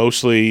they're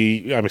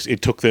mostly,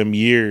 it took them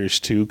years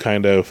to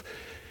kind of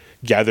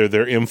gather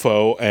their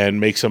info and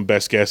make some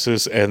best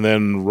guesses and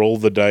then roll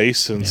the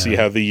dice and see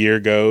how the year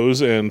goes.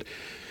 And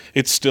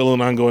it's still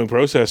an ongoing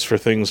process for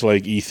things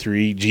like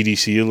E3,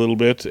 GDC a little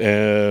bit.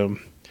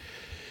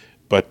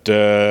 But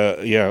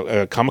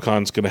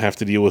Comic-Con's going to have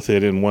to deal with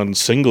it in one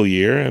single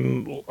year,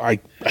 and I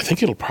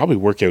think it'll probably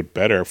work out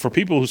better for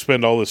people who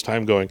spend all this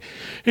time going,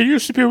 it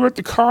used to be about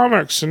the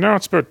comics, and now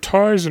it's about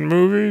toys and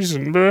movies,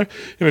 and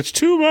it's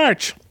too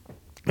much.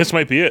 This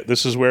might be it.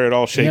 This is where it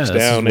all shakes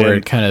down. This is where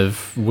it kind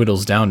of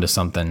whittles down to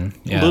something.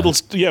 Yeah,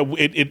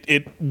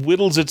 it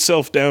whittles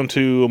itself down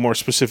to a more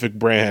specific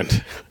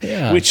brand,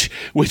 which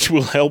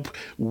will help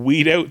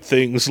weed out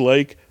things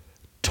like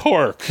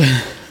Torque.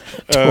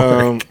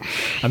 Torque.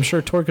 I'm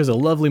sure Torque is a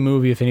lovely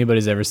movie if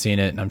anybody's ever seen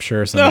it, and I'm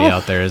sure somebody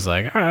out there is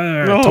like,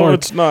 no, Torque.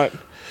 It's not.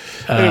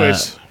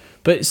 Anyways.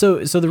 But so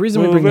the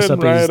reason we bring this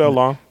up is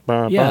along.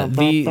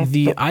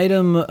 The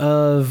item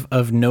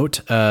of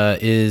note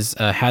is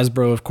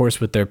Hasbro, of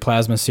course, with their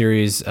Plasma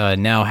series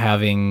now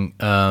having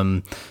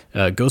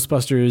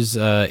Ghostbusters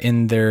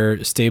in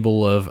their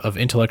stable of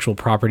intellectual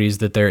properties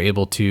that they're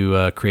able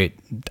to create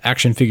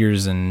action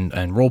figures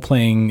and role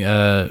playing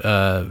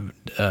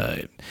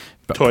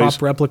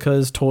prop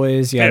replicas,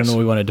 toys. Yeah, yes. I don't know what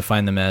we want to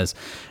define them as.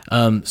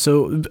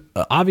 So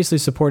obviously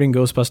supporting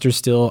Ghostbusters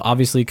still,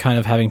 obviously kind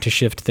of having to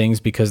shift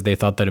things because they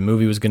thought that a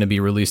movie was going to be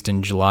released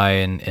in July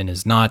and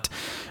is not.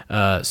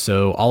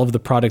 So all of the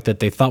product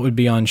that they thought would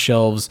be on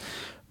shelves,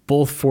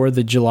 both for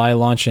the July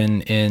launch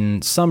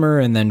in summer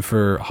and then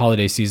for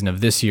holiday season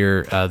of this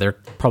year, they're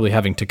probably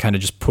having to kind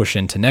of just push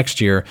into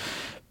next year.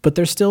 But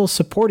they're still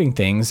supporting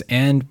things,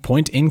 and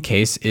point in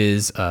case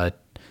is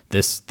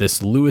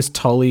this Louis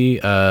Tully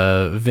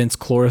Vince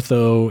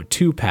Clortho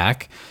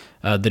 2-pack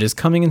that is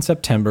coming in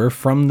September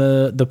from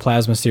the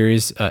Plasma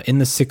series in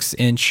the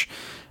 6-inch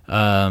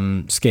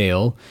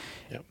scale.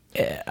 Yep.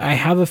 I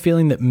have a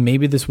feeling that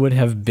maybe this would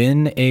have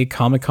been a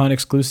Comic-Con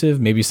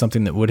exclusive, maybe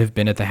something that would have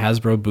been at the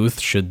Hasbro booth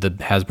should the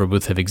Hasbro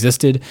booth have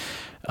existed.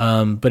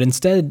 But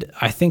instead,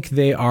 I think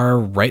they are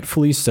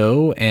rightfully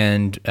so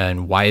and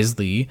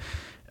wisely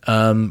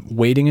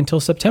waiting until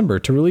September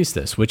to release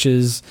this, which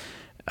is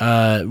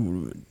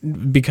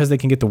because they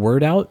can get the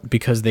word out,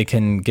 because they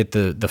can get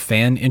the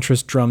fan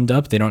interest drummed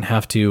up. They don't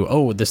have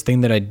to, this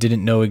thing that I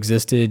didn't know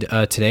existed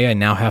today, I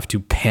now have to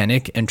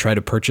panic and try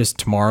to purchase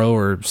tomorrow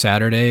or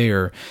Saturday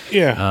or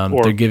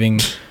or they're giving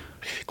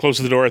close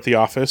the door at the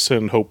office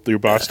and hope your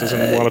boss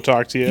doesn't want to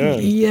talk to you.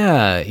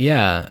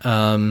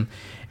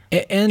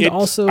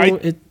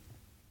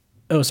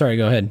 Sorry,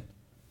 go ahead.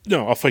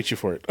 No, I'll fight you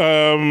for it.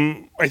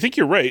 I think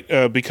you're right,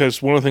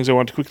 because one of the things I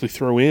wanted to quickly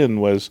throw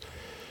in was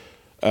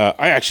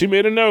I actually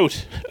made a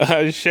note.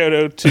 Shout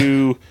out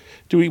to,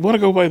 do we want to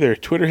go by their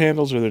Twitter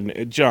handles or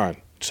their John?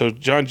 So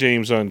John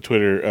James on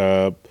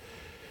Twitter.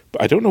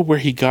 I don't know where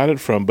he got it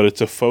from, but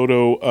it's a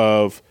photo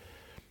of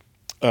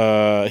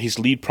his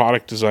lead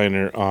product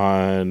designer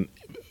on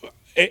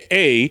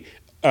a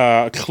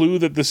clue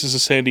that this is a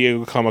San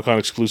Diego Comic-Con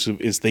exclusive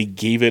is they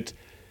gave it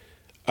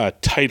a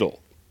title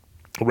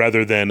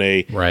rather than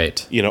a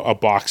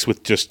box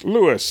with just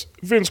Louis,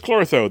 Vince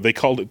Clortho. They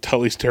called it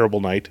Tully's Terrible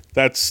Night.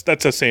 That's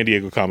a San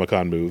Diego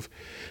Comic-Con move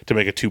to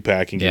make a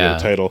 2-pack and give it a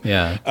title.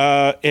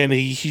 Yeah. And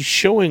he's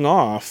showing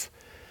off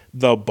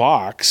the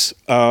box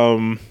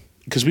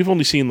because we've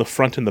only seen the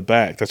front and the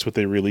back. That's what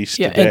they released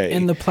today.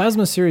 And the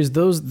Plasma series,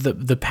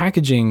 the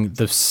packaging,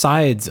 the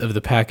sides of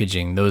the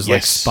packaging, those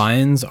like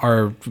spines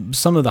are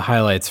some of the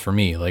highlights for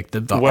me. Like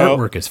the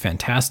artwork is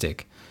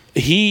fantastic.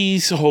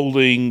 He's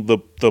holding the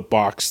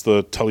box,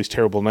 the Tully's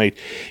Terrible Night.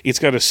 It's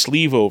got a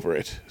sleeve over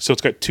it, so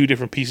it's got two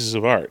different pieces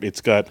of art.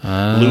 It's got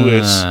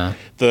Louis,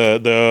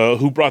 the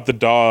who brought the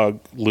dog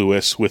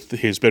Louis with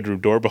his bedroom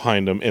door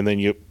behind him, and then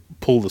you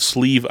pull the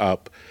sleeve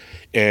up,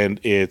 and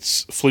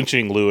it's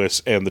flinching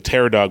Louis and the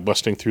terror dog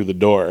busting through the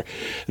door.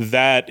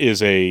 That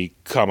is a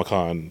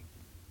Comic-Con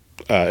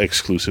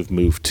exclusive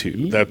move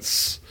too.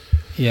 That's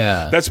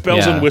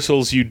bells and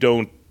whistles you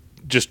don't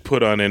just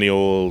put on any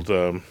old.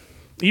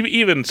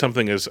 Even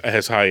something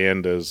as high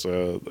end as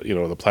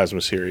the Plasma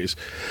series.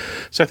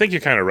 So I think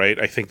you're kind of right.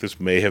 I think this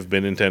may have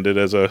been intended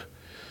as a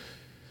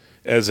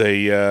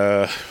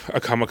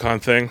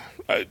Comic-Con thing.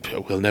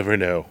 We'll never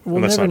know.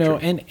 We'll never know.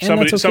 And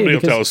somebody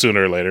will tell us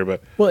sooner or later.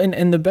 But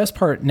and the best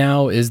part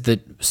now is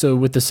that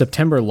with the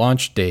September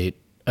launch date,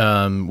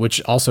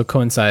 which also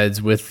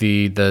coincides with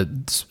the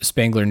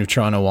Spangler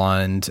Neutrino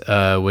Wand,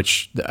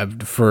 which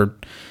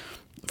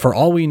for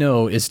all we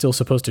know, is still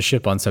supposed to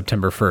ship on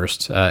September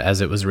 1st,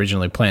 as it was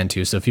originally planned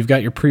to. So if you've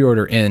got your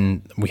pre-order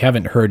in, we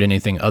haven't heard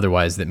anything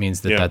otherwise that means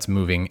that that's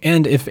moving.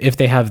 And if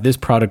they have this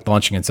product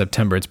launching in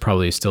September, it's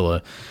probably still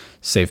a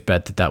safe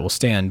bet that will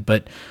stand.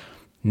 But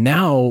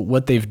now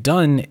what they've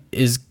done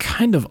is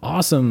kind of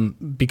awesome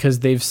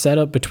because they've set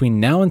up between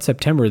now and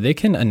September, they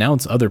can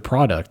announce other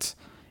products.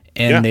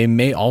 And they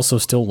may also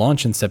still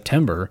launch in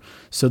September.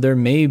 So there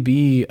may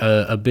be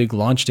a big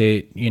launch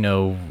date,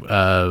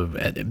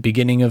 at the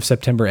beginning of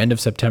September, end of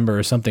September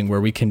or something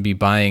where we can be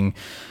buying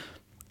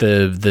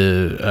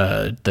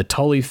the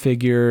Tully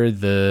figure,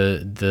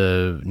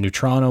 the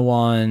Neutrino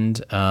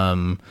Wand.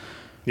 And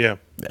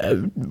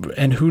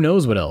who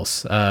knows what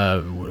else.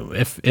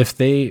 If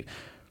they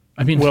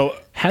I mean, Well,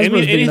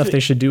 Hasbro's big enough. They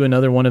should do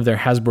another one of their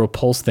Hasbro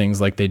Pulse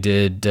things like they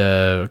did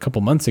a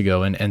couple months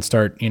ago, and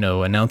start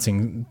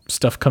announcing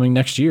stuff coming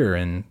next year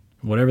and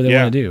whatever they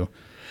want to do.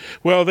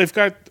 Well, they've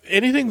got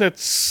anything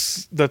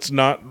that's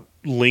not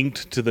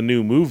linked to the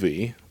new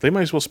movie. They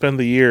might as well spend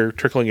the year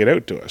trickling it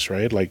out to us,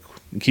 right? Like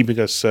keeping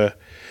us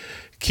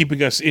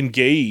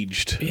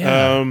engaged.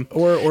 Yeah.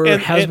 Or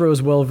Hasbro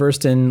is well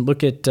versed in,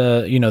 look at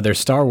their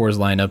Star Wars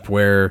lineup,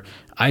 where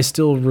I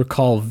still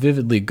recall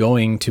vividly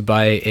going to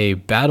buy a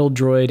battle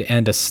droid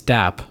and a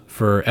STAP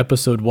for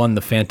Episode 1,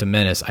 The Phantom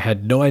Menace. I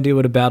had no idea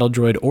what a battle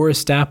droid or a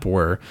STAP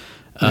were,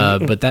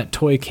 but that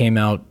toy came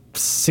out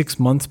 6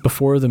 months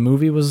before the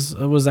movie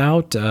was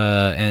out,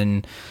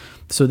 and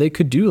so they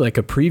could do like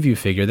a preview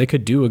figure. They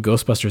could do a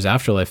Ghostbusters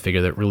Afterlife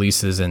figure that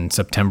releases in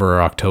September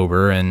or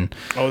October, and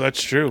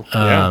that's true.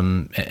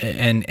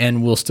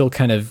 And we'll still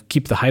kind of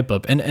keep the hype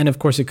up. And of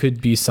course, it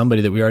could be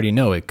somebody that we already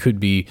know. It could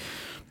be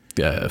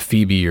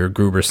Phoebe or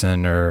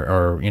Gruberson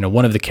or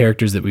one of the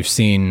characters that we've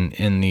seen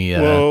in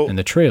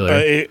the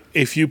trailer.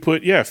 If you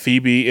put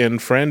Phoebe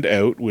and Friend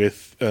out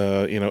with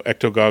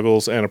ecto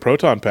goggles and a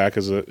proton pack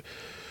as a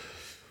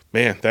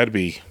man, that'd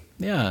be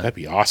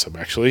awesome.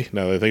 Actually,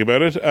 now that I think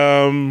about it,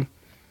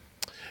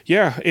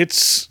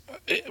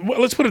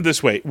 let's put it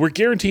this way: we're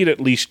guaranteed at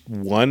least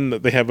one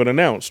that they haven't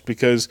announced,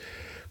 because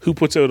who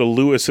puts out a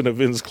Lewis and a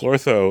Vince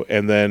Clortho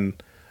and then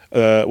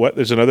what?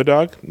 There's another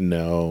dog?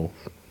 No.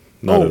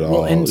 Not at all.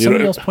 Well, and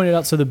somebody else pointed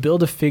out, so the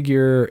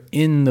Build-A-Figure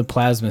in the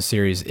Plasma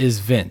series is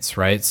Vince,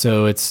 right?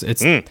 So it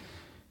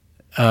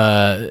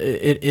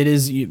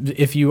is,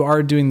 if you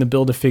are doing the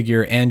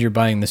Build-A-Figure and you're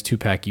buying this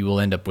 2-pack, you will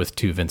end up with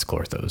 2 Vince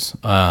Clorthos.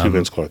 2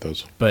 Vince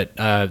Clorthos. But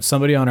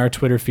somebody on our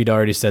Twitter feed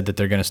already said that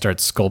they're going to start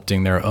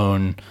sculpting their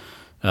own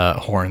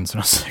horns. And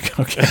I was like,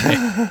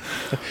 okay,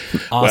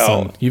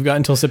 awesome. Well, you've got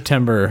until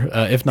September,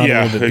 if not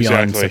a little bit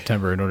beyond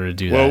September, in order to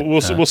do that.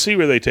 Well, we'll see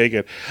where they take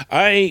it.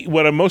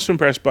 What I'm most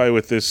impressed by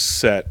with this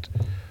set,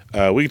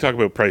 we can talk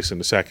about price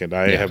in a second.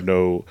 I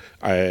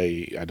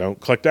don't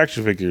collect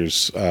action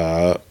figures,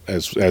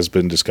 as has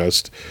been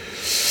discussed.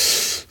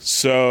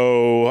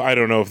 So I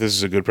don't know if this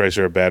is a good price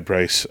or a bad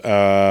price.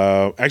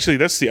 Actually,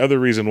 that's the other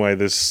reason why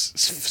this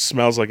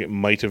smells like it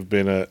might have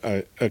been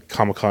a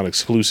Comic-Con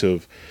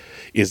exclusive.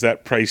 Is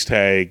that price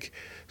tag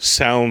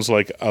sounds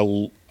like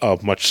a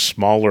much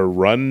smaller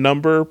run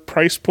number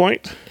price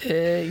point?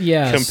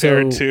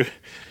 Compared to.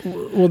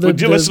 Well,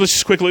 let's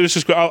just quickly.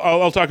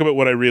 I'll talk about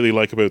what I really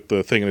like about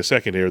the thing in a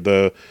second here.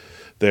 The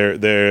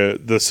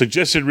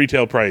suggested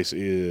retail price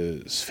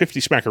is 50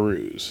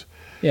 smackaroos.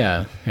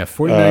 Yeah,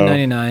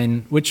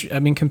 $49.99. Which, I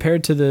mean,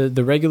 compared to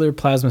the regular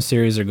Plasma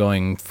series, are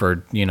going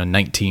for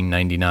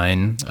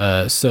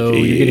 $19.99. So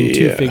you're getting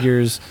 2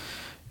 figures,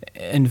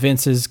 and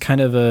Vince is kind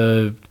of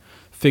a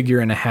figure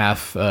and a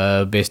half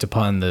based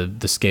upon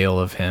the scale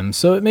of him.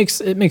 So it makes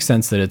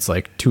sense that it's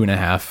like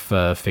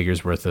 2.5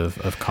 figures worth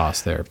of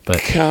cost there.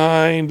 But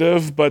kind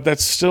of, but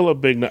that's still a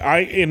big.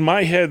 In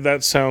my head,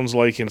 that sounds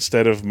like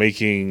instead of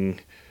making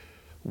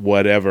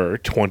whatever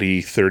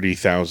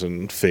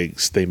 20,000-30,000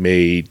 figs, they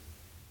made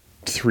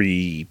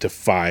 3,000 to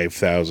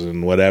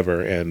 5,000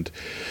 whatever, and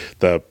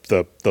the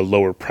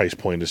lower price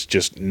point is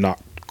just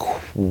not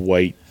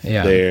quite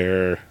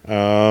there.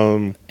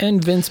 And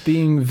Vince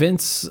being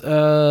Vince,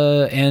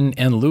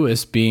 and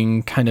Lewis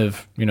being kind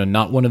of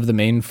not one of the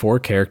main 4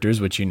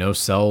 characters, which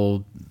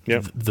sell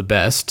the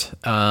best.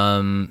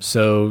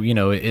 So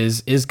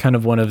is kind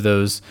of one of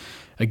those,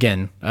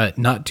 again,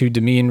 not to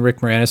demean Rick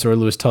Moranis or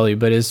Louis Tully,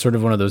 but is sort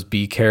of one of those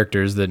B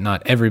characters that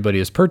not everybody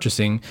is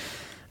purchasing.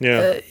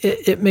 Yeah,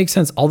 it makes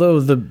sense. Although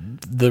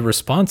the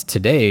response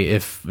today,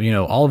 if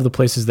all of the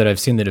places that I've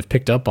seen that have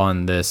picked up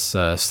on this,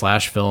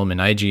 Slash Film and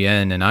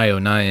IGN and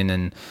IO9,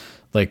 and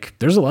like,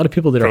 there's a lot of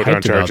people that are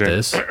hyped about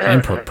this,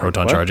 and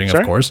proton charging,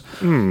 of course.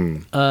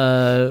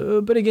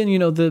 But again,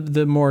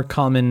 the more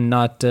common,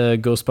 not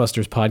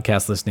Ghostbusters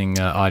podcast listening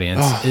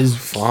audience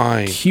is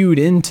cued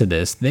into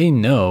this. They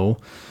know.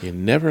 You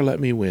never let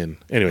me win.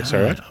 Anyway,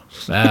 sorry.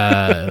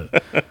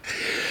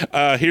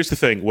 Here's the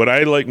thing. What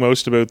I like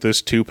most about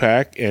this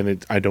 2-pack,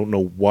 and I don't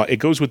know why, it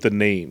goes with the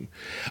name.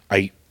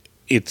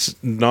 It's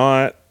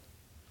not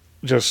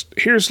just,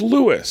 here's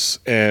Lewis,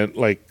 and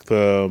like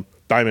the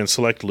Diamond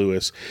Select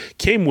Lewis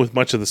came with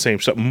much of the same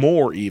stuff,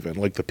 more even,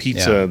 like the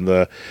pizza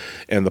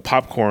and the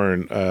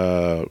popcorn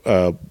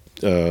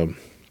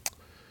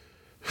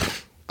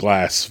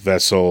glass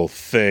vessel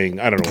thing.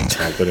 I don't know what it's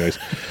called, but anyways.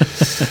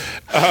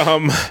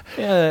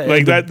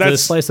 Like that's the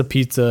slice of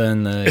pizza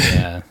and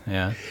the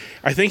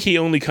I think he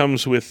only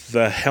comes with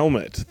the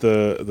helmet,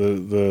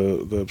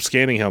 the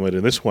scanning helmet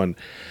in this one.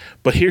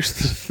 But here's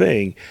the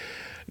thing: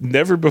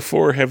 never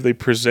before have they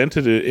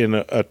presented it in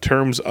a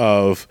terms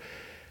of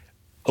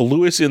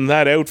Lewis in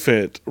that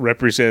outfit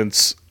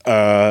represents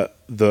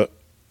the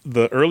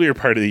earlier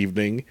part of the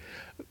evening,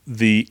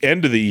 the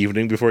end of the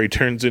evening before he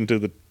turns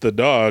into the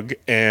dog,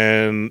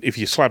 and if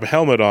you slap a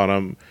helmet on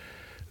him,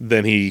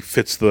 then he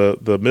fits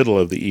the middle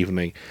of the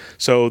evening.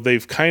 So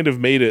they've kind of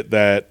made it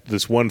that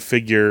this one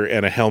figure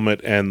and a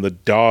helmet and the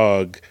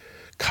dog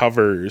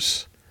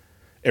covers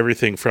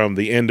everything from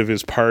the end of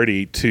his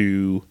party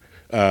to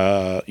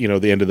the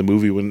end of the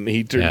movie when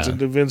he turns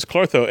into Vince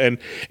Clortho,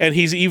 and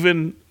he's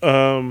even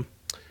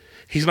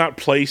he's not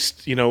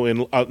placed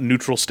in a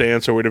neutral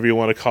stance or whatever you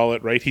want to call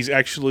it, right? He's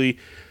actually,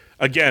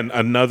 again,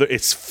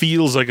 it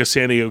feels like a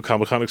San Diego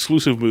Comic-Con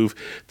exclusive move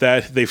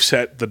that they've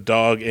set the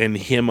dog and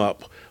him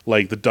up.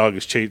 Like the dog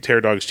is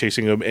Terror Dog is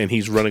chasing him and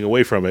he's running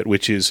away from it,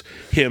 which is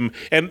him.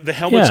 And the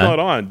helmet's not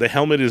on. The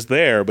helmet is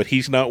there, but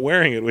he's not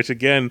wearing it, which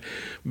again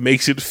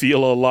makes it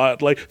feel a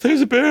lot like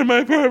there's a bear in my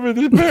apartment.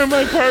 There's a bear in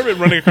my apartment,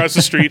 running across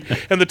the street,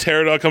 and the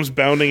Terror Dog comes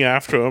bounding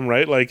after him.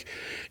 Right? Like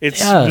it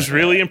was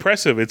really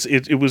impressive.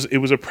 It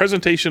was a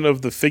presentation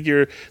of the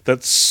figure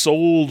that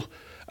sold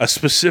a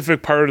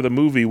specific part of the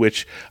movie,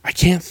 which I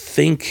can't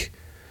think.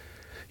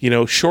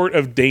 Short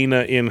of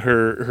Dana in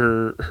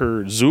her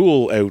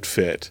Zool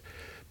outfit.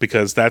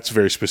 Because that's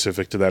very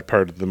specific to that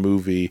part of the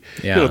movie.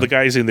 Yeah. The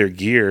guys in their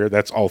gear,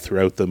 that's all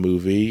throughout the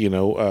movie.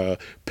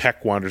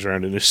 Peck wanders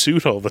around in a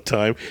suit all the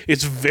time.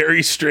 It's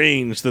very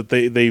strange that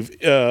they've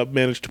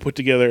managed to put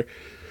together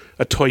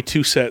a Toy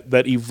 2 set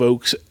that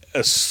evokes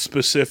a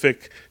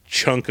specific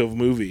chunk of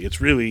movie.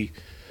 It's really...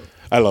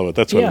 I love it.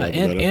 That's what I love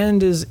about it.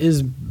 And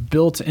is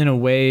built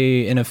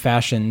in a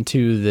fashion,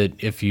 too,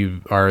 that if you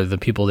are the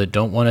people that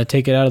don't want to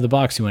take it out of the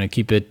box, you want to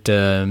keep it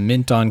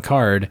mint on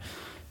card...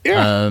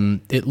 Yeah.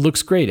 It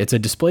looks great. It's a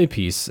display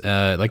piece.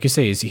 Like you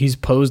say, he's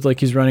posed like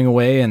he's running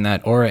away, and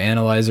that aura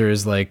analyzer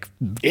is like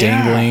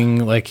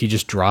dangling like he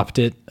just dropped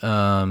it.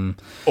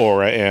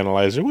 Aura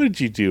analyzer. What did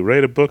you do?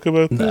 Write a book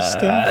about this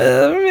stuff?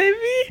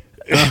 Maybe.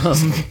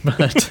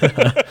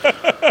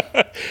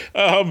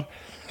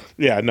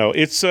 Yeah, no,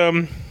 it's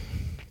I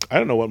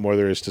don't know what more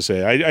there is to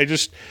say. I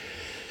just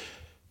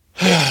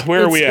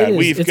where are we at?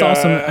 It's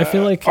awesome. I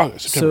feel like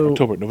September,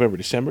 October, November,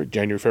 December,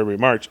 January, February,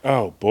 March.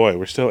 Oh boy,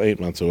 we're still 8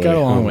 months away. Got a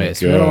long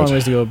ways. We got a long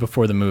ways to go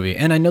before the movie.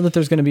 And I know that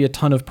there's going to be a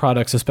ton of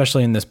products,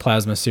 especially in this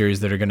Plasma series,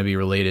 that are going to be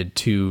related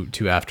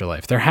to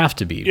Afterlife. There have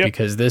to be,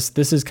 because this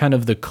is kind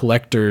of the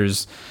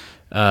collector's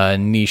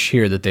niche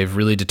here that they've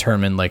really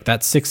determined. Like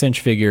that 6-inch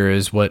figure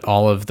is what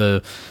all of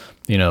the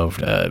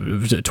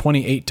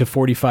 28 to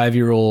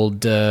 45-year-old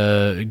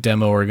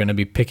demo are going to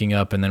be picking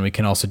up, and then we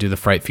can also do the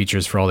fright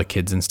features for all the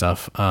kids and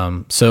stuff.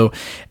 So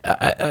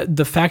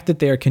the fact that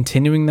they are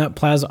continuing that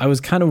Plasma, I was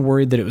kind of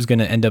worried that it was going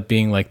to end up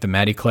being like the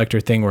Matty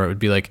Collector thing, where it would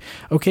be like,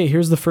 okay,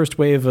 here's the first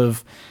wave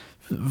of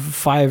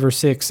 5 or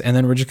 6, and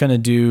then we're just going to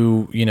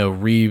do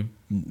reissues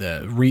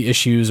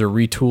or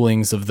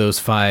retoolings of those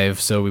 5,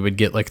 so we would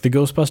get like the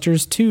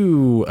Ghostbusters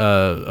 2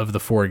 of the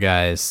 4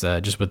 guys,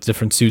 just with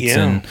different suits.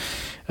 And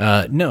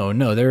no,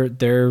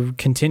 they're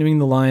continuing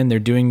the line. They're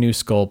doing new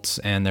sculpts,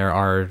 and there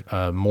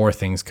are more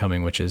things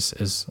coming, which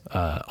is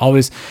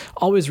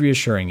always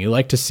reassuring. You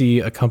like to see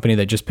a company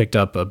that just picked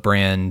up a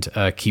brand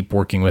keep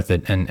working with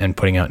it and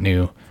putting out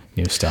new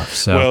stuff.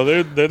 So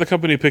well, they're the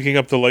company picking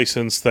up the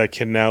license that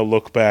can now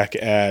look back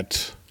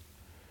at,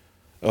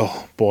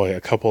 oh boy,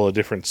 a couple of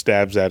different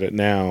stabs at it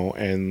now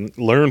and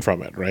learn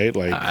from it, right?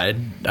 Like,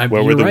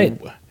 you're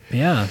right.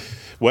 Yeah.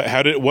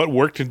 What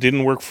worked and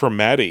didn't work for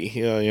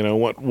Matty?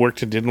 What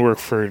worked and didn't work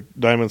for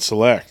Diamond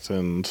Select,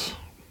 and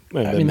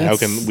then how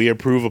can we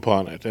improve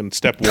upon it? And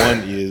step one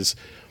is,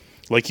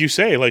 like you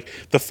say, like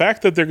the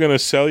fact that they're going to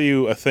sell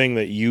you a thing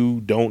that you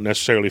don't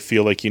necessarily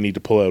feel like you need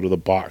to pull out of the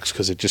box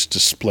because it just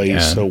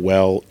displays so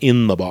well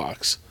in the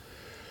box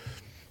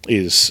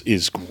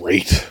is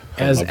great.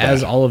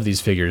 As all of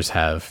these figures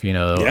have,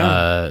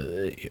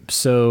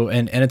 so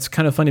and it's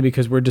kind of funny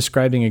because we're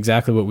describing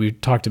exactly what we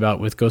talked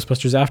about with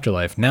Ghostbusters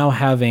Afterlife. Now,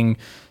 having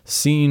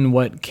seen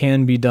what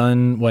can be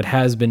done, what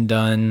has been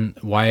done,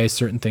 why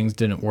certain things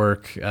didn't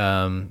work,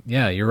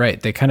 you're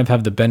right. They kind of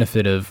have the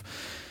benefit of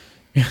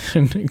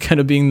kind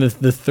of being the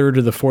third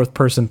or the fourth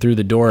person through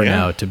the door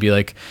now to be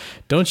like,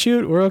 don't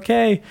shoot, we're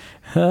okay,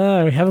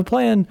 we have a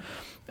plan.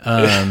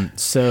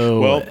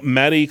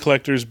 Matty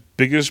Collector's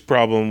biggest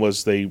problem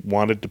was they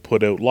wanted to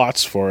put out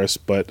lots for us,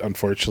 but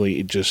unfortunately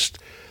it just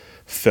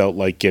felt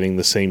like getting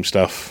the same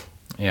stuff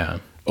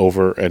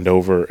over and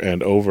over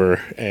and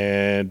over.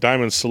 And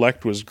Diamond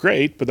Select was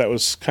great, but that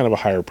was kind of a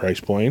higher price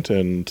point.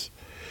 And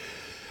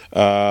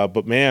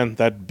but man,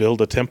 that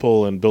Build a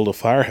Temple and Build a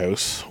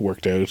Firehouse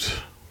worked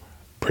out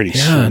pretty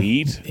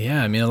sweet.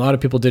 Yeah, I mean, a lot of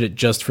people did it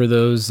just for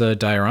those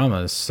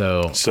dioramas.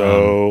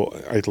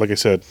 Like I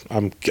said,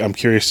 I'm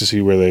curious to see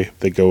where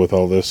they go with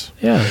all this.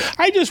 Yeah,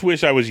 I just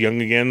wish I was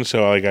young again,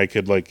 so like I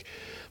could my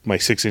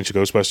 6-inch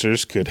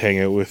Ghostbusters could hang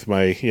out with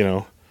my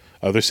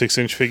other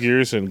 6-inch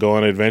figures and go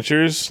on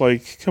adventures.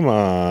 Like, come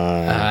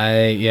on.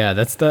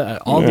 That's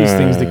all these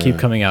things that keep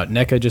coming out.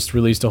 NECA just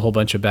released a whole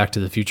bunch of Back to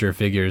the Future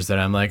figures that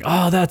I'm like,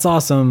 oh, that's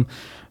awesome.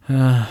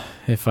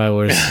 If I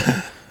was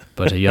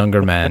but a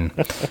younger man.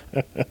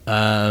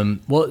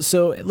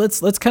 So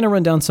let's kind of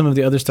run down some of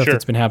the other stuff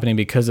that's been happening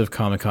because of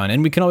Comic-Con,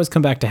 and we can always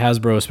come back to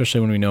Hasbro,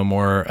 especially when we know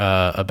more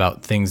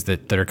about things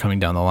that are coming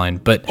down the line.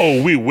 But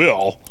we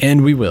will,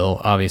 and we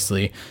will,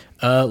 obviously.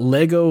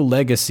 Lego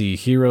Legacy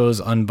Heroes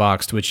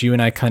Unboxed, which you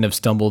and I kind of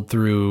stumbled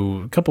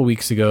through a couple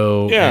weeks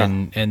ago. Yeah.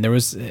 And it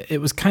was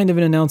kind of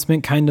an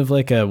announcement, kind of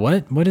like a,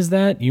 what is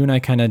that? You and I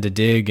kind of had to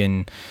dig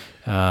and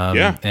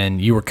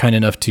you were kind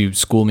enough to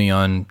school me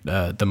on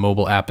the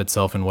mobile app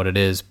itself and what it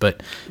is.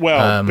 But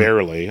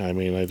barely. I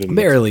mean, I didn't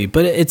barely.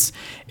 But it's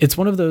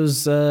one of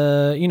those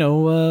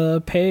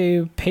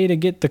pay to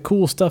get the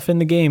cool stuff in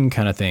the game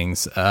kind of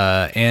things.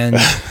 And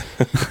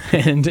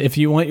and if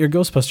you want your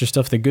Ghostbuster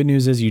stuff, the good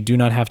news is you do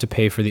not have to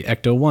pay for the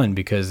Ecto 1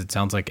 because it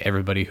sounds like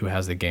everybody who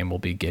has the game will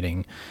be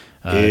getting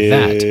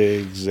that.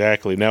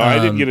 Exactly. Now, I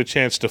didn't get a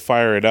chance to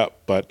fire it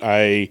up, but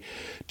I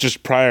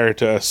just prior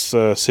to us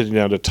sitting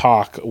down to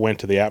talk, went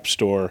to the App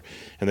Store,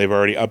 and they've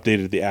already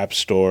updated the App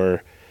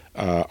Store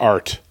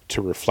art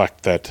to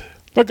reflect that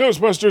the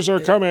Ghostbusters are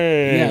coming.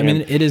 Yeah, I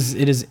mean, it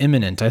is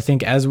imminent. I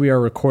think as we are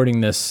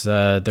recording this,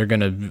 they're going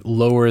to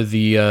lower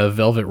the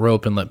velvet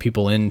rope and let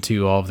people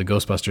into all of the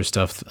Ghostbuster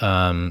stuff.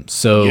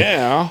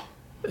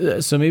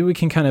 So maybe we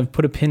can kind of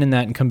put a pin in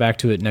that and come back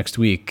to it next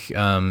week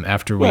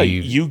after we...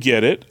 you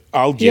get it,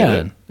 I'll get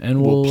it,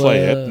 and we'll play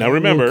it. Now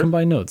remember, we'll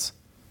combine notes.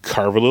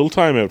 Carve a little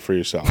time out for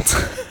yourself.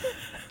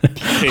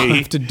 I'll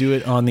have to do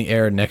it on the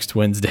air next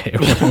Wednesday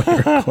when we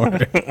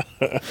record.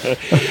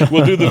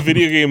 We'll do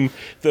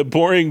the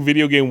boring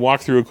video game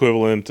walkthrough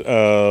equivalent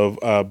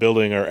of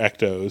building our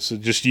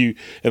Ectos. Just you,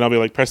 and I'll be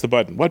like, press the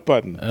button. What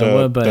button?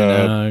 What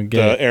button?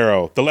 The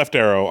arrow, the left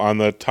arrow on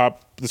the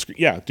top of the screen.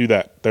 Yeah, do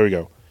that. There we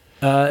go.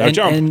 Now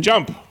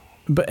jump.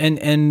 But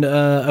and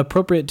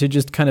appropriate to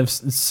just kind of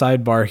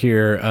sidebar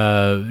here.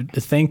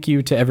 Thank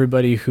you to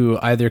everybody who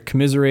either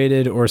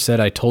commiserated or said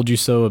 "I told you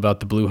so" about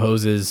the blue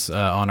hoses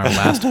on our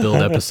last build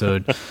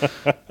episode,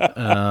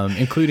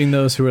 including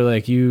those who were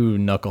like, "You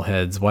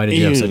knuckleheads, why did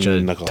you have such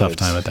a tough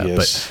time with that?"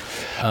 Yes.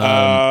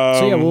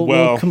 But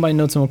we'll combine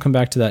notes and we'll come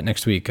back to that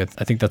next week. I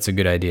think that's a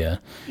good idea.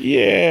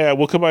 Yeah,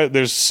 we'll combine.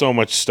 There's so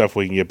much stuff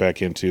we can get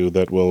back into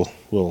that we'll.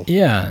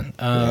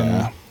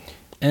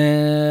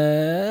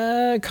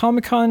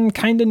 Comic-Con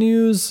kind of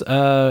news,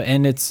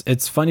 and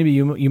it's funny,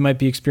 but you might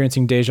be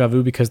experiencing deja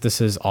vu because this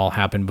has all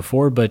happened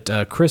before, but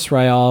Chris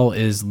Ryall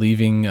is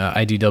leaving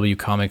IDW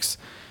Comics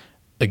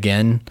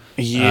again.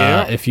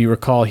 Yeah. If you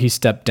recall, he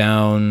stepped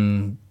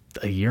down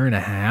a year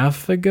ago.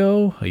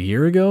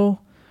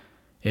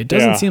 It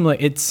doesn't seem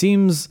like it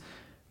seems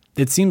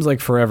like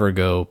forever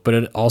ago, but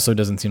it also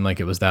doesn't seem like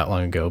it was that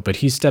long ago. But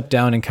he stepped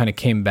down and kind of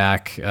came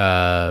back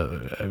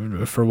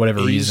for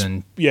whatever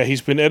reason. Yeah,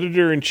 he's been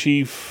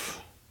editor-in-chief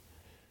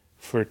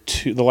for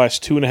the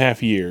last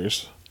 2.5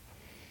 years.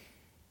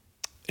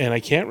 And I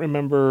can't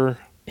remember...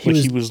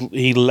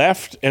 He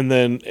left, and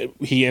then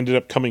he ended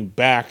up coming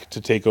back to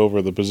take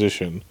over the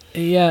position.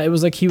 Yeah, it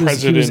was like he was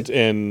president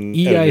and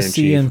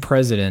EIC and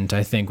president,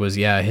 I think was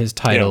his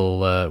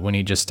title when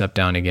he just stepped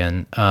down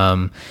again.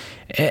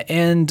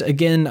 And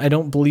again, I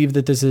don't believe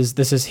that this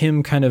is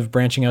him kind of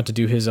branching out to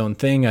do his own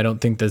thing. I don't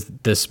think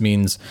that this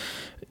means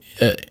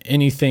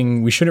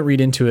anything. We shouldn't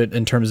read into it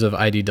in terms of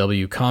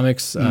IDW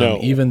Comics. No.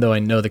 Even though I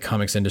know the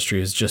comics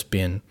industry is just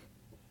being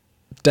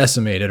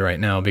decimated right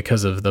now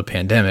because of the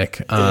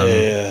pandemic.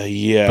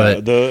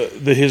 But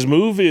his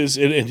move is,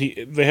 and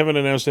they haven't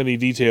announced any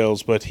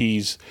details, but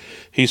he's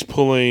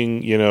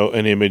pulling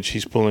an image.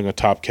 He's pulling a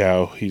Top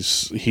Cow.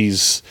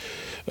 He's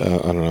I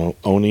don't know,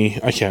 Oni.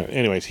 I can't.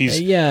 Anyways, he's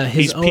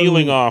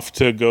peeling off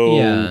to go.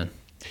 Yeah.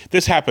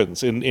 This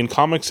happens in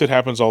comics. It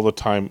happens all the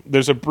time.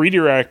 There's a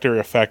breeder actor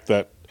effect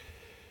that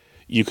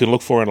you can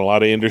look for in a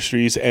lot of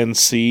industries and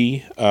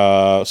see.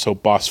 So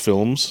Boss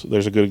Films,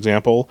 there's a good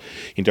example.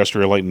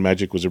 Industrial Light and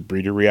Magic was a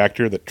breeder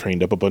reactor that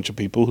trained up a bunch of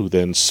people who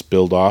then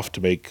spilled off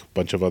to make a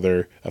bunch of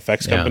other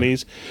effects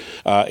companies.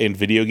 In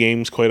video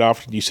games, quite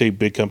often, you say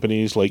big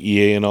companies like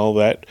EA and all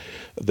that,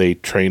 they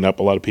train up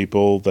a lot of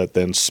people that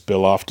then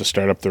spill off to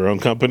start up their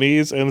own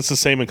companies. And it's the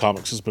same in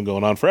comics. It's been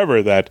going on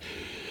forever that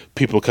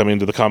people come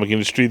into the comic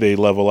industry, they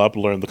level up,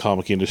 learn the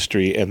comic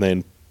industry, and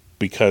then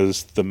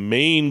because the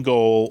main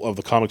goal of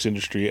the comics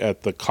industry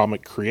at the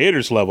comic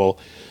creators level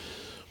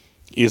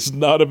is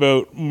not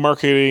about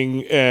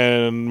marketing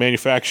and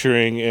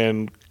manufacturing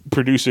and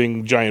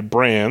producing giant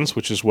brands,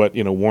 which is what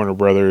Warner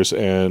Brothers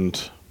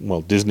and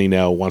Disney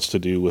now wants to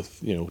do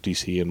with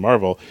DC and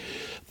Marvel.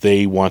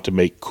 They want to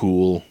make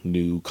cool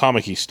new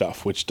comic-y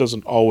stuff, which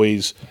doesn't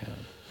always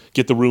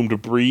get the room to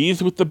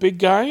breathe with the big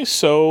guys.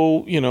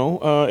 So,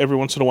 every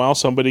once in a while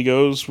somebody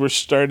goes, we're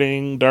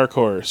starting Dark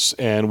Horse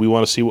and we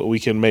want to see what we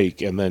can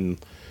make. And then,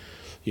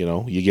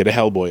 you get a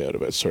Hellboy out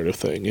of it sort of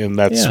thing. And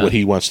that's what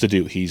he wants to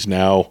do. He's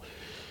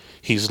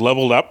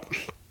leveled up.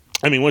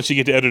 I mean, once you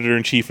get to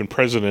editor-in-chief and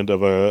president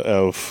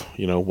of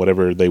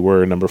whatever they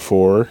were, number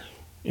 4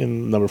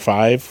 and number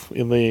 5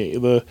 in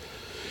the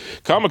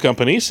comic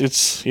companies,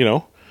 it's,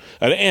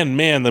 and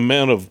man, the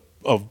amount of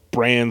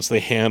brands they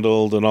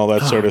handled and all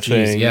that sort of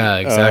thing. Yeah,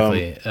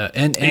 exactly.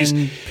 And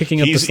picking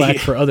up the slack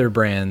for other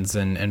brands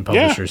and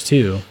publishers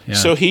too. Yeah.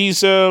 So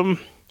he's,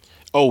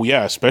 Oh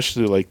yeah,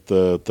 especially like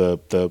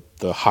the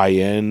high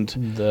end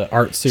The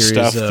art series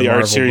stuff, the Marvel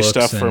art series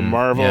books stuff from and-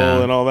 Marvel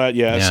yeah. and all that.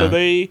 Yeah. Yeah. So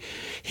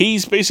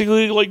he's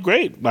basically like,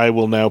 great. I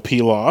will now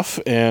peel off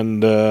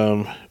and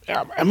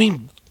I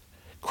mean,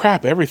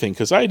 crap everything,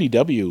 because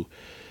IDW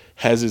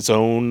has its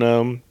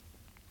own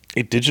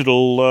a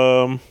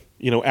digital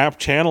app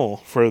channel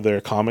for their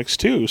comics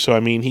too. So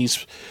I mean,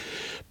 he's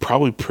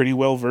probably pretty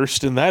well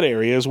versed in that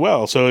area as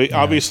well. So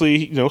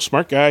obviously,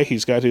 smart guy.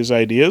 He's got his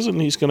ideas,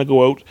 and he's going to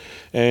go out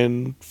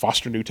and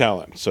foster new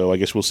talent. So I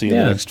guess we'll see in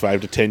the next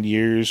 5 to 10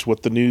 years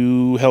what the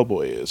new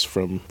Hellboy is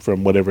from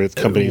whatever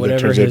company that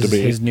turns out to be.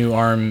 His new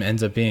arm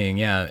ends up being.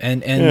 Yeah,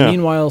 and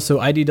meanwhile, so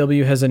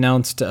IDW has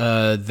announced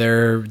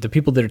the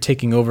people that are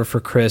taking over for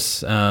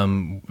Chris.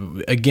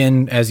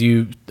 Again, as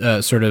you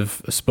sort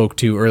of spoke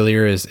to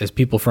earlier, as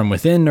people from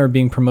within are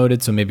being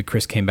promoted. So maybe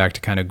Chris came back to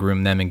kind of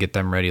groom them and get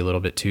them ready a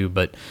little bit too,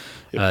 but.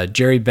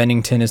 Jerry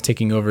Bennington is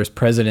taking over as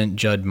president,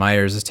 Judd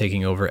Myers is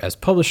taking over as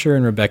publisher,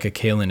 and Rebecca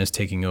Kalin is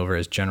taking over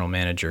as general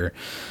manager.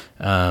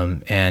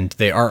 And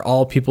they are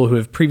all people who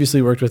have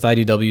previously worked with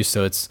IDW,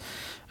 so it's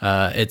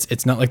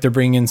not like they're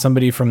bringing in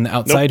somebody from the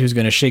outside who's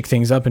going to shake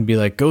things up and be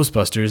like,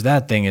 Ghostbusters,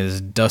 that thing is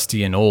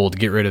dusty and old,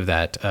 get rid of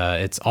that.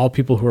 It's all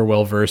people who are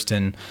well versed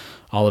in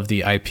all of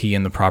the IP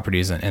and the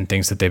properties and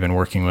things that they've been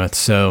working with.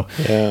 So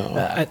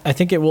I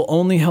think it will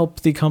only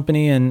help the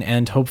company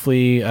and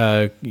hopefully,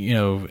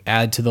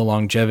 add to the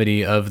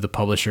longevity of the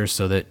publisher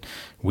so that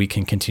we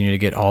can continue to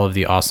get all of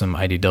the awesome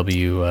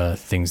IDW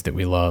things that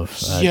we love.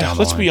 Down the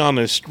Let's line. be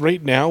honest.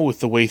 Right now, with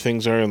the way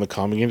things are in the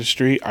comic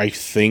industry, I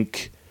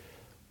think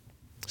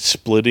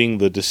splitting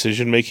the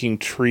decision-making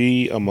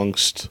tree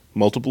amongst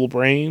multiple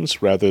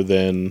brains rather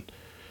than,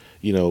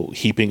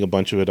 heaping a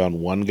bunch of it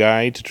on one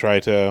guy to try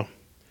to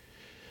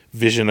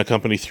vision a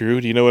company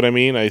through. Do you know what I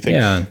mean? I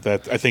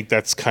think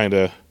that's kind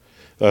of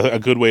a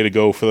good way to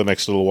go for the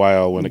next little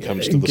while when it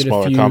comes to the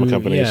smaller comic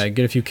companies. Yeah,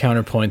 get a few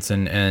counterpoints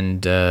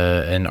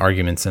and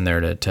arguments in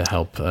there to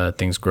help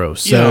things grow.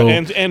 So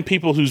and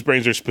people whose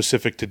brains are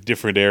specific to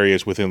different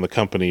areas within the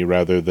company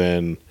rather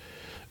than,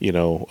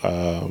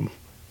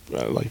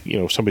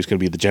 somebody's going to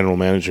be the general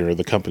manager of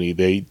the company.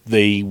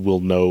 They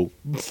will know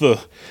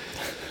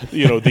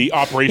the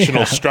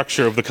operational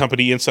structure of the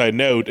company inside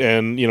and out,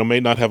 and may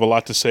not have a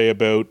lot to say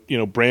about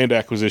brand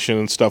acquisition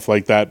and stuff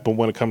like that. But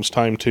when it comes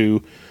time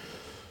to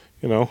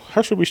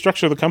how should we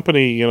structure the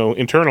company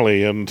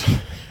internally, and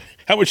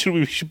how much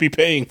should be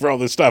paying for all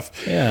this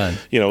stuff? Yeah,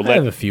 I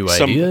have a few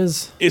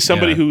ideas. Is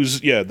somebody who's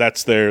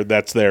that's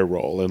their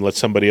role, and let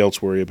somebody else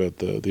worry about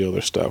the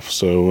other stuff.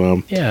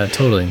 So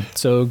totally.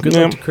 So good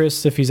luck to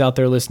Chris if he's out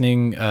there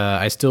listening.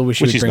 I still wish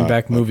he would bring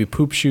back movie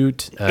Poop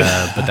Shoot,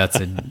 but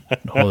that's a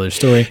whole other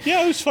story.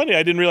 Yeah, it was funny.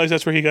 I didn't realize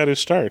that's where he got his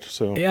start.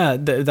 So yeah,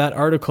 that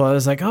article, I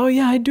was like, oh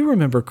yeah, I do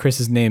remember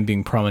Chris's name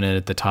being prominent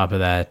at the top of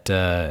that,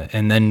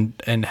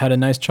 and had a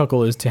nice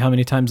chuckle as to how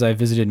many times I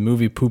visited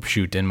movie Poop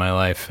Shoot in my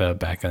life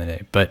back in the day.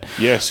 But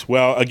yes,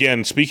 well,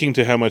 again, speaking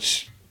to how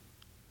much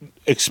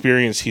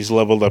experience he's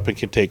leveled up and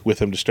can take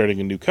with him to starting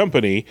a new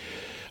company,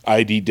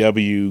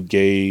 IDW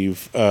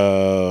gave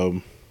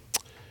Joe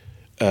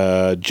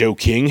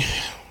King.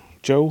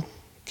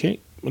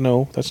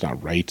 No, that's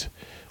not right.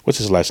 What's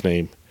his last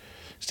name?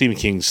 Stephen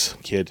King's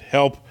kid.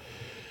 Help.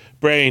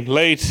 Brain.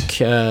 Late.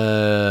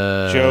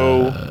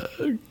 Joe.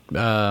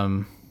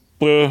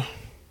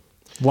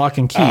 Lock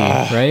and Key,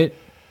 right?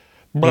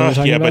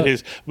 Yeah,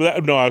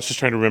 about? No, I was just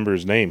trying to remember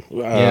his name.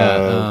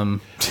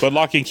 But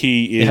Lock and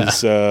Key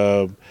is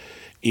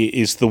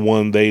is the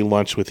one they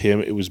launched with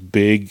him. It was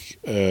big,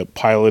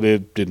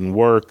 piloted, didn't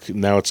work.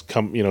 Now it's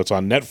it's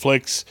on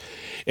Netflix,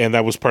 and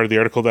that was part of the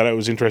article that it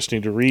was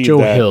interesting to read. Joe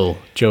Hill.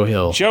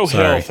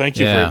 Thank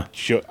you for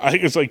Joe. I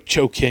think it's like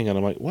Joe King, and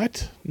I'm like,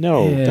 what?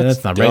 No,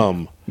 that's not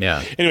dumb. Right.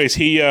 Yeah. Anyways,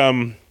 he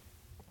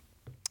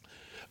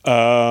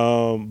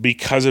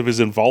because of his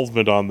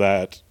involvement on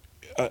that.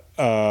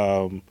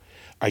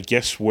 I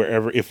guess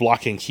if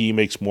Lock and Key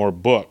makes more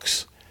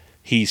books,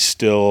 he's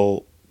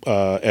still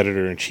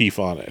editor-in-chief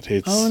on it.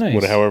 It's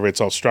nice. However it's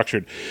all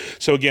structured.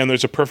 So again,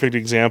 there's a perfect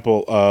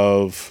example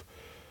of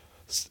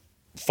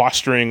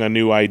fostering a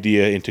new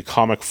idea into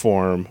comic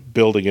form,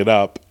 building it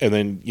up, and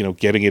then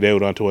getting it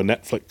out onto a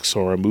Netflix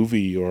or a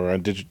movie or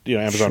on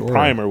Amazon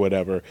Prime or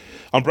whatever.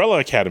 Umbrella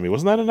Academy,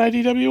 wasn't that an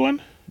IDW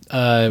one?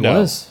 It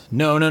was.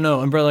 No.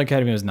 Umbrella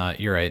Academy was not.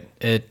 You're right.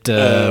 It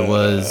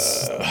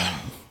was.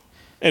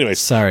 Anyways,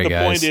 sorry,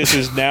 guys. The point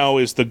is now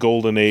is the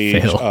golden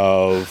age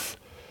of.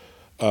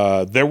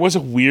 There was a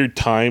weird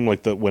time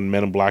when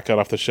Men in Black got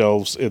off the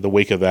shelves in the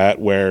wake of that,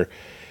 where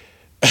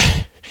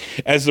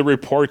as the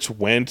reports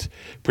went,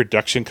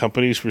 production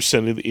companies were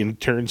sending the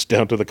interns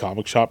down to the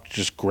comic shop to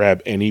just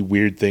grab any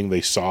weird thing they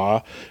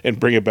saw and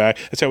bring it back.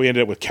 That's how we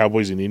ended up with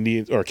Cowboys and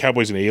Indians or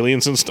Cowboys and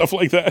Aliens and stuff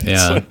like that.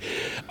 Yeah.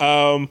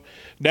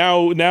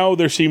 Now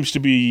there seems to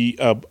be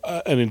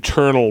an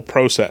internal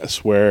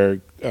process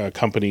where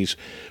companies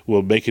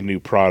will make a new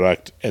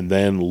product and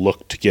then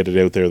look to get it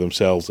out there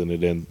themselves and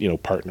then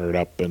partner it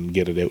up and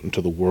get it out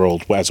into the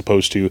world, as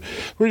opposed to,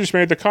 we just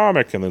made the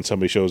comic and then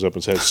somebody shows up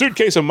and says,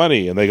 suitcase of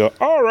money, and they go,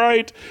 all right.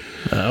 right.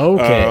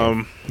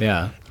 Okay.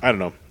 Yeah. I don't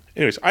know.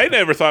 Anyways, I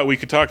never thought we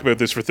could talk about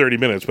this for 30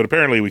 minutes, but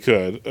apparently we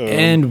could.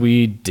 And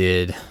we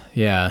did.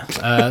 Yeah.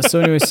 I just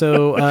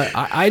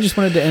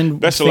wanted to end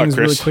Best of luck, things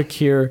really Chris. quick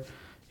here.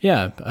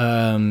 Yeah.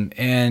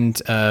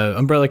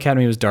 Umbrella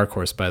Academy was Dark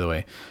Horse, by the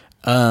way.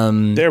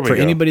 There we For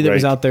go. anybody that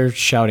was Right. out there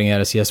shouting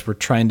at us, yes, we're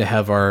trying to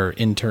have our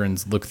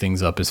interns look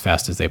things up as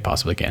fast as they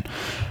possibly can.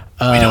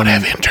 We don't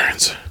have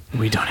interns.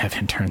 We don't have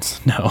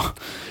interns. No.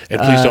 And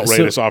please don't write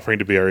so- us offering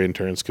to be our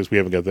interns because we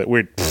haven't got that.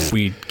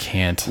 We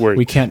can't. We're-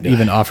 We can't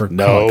even offer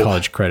No.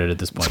 college credit at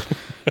this point.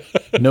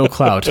 No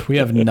clout. We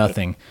have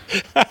nothing.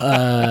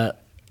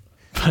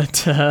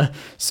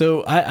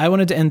 So I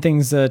wanted to end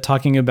things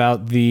talking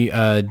about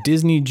the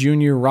Disney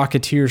Junior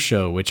Rocketeer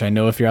show, which I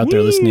know if you're out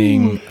there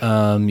listening,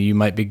 you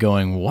might be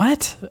going,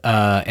 what?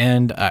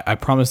 And I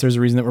promise there's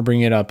a reason that we're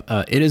bringing it up.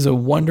 It is a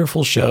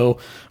wonderful show.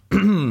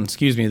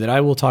 Excuse me, that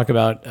I will talk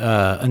about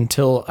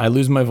until I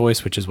lose my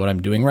voice, which is what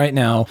I'm doing right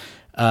now.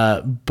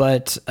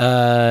 But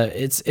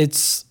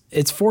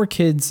it's for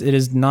kids. It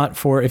is not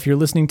for, if you're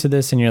listening to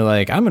this and you're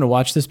like, I'm going to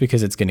watch this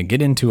because it's going to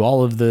get into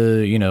all of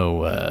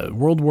the,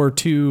 World War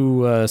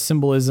II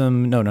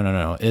symbolism.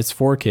 No. It's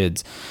for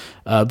kids.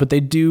 But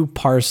they do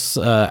parse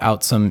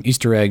out some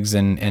Easter eggs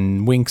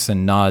and winks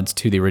and nods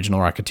to the original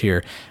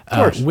Rocketeer,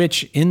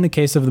 which in the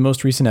case of the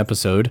most recent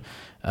episode,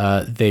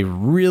 they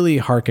really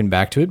harken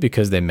back to it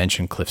because they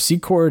mention Cliff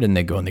Secord and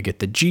they go and they get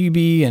the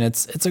GB, and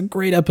it's a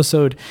great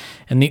episode.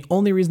 And the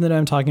only reason that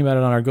I'm talking about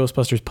it on our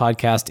Ghostbusters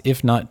podcast,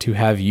 if not to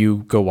have you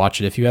go watch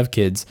it if you have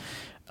kids,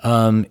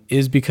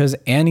 is because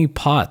Annie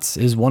Potts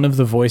is one of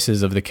the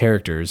voices of the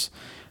characters.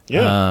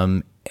 Yeah.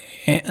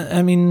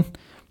 I mean,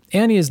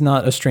 Annie is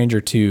not a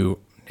stranger to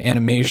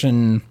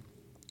animation.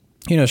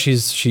 You know,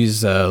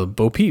 she's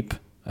Bo Peep.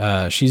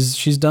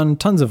 She's done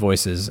tons of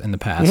voices in the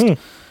past.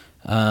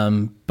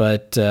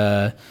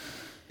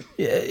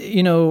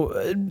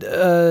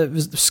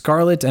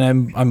 Scarlett,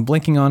 and I'm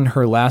blanking on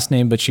her last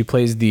name, but she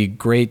plays the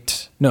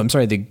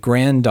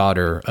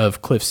granddaughter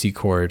of Cliff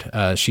Secord.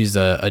 She's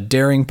a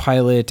daring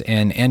pilot,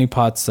 and Annie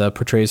Potts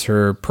portrays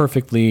her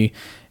perfectly.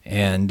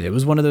 And it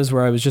was one of those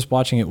where I was just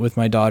watching it with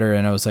my daughter,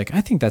 and I was like,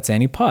 I think that's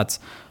Annie Potts.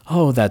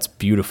 Oh, that's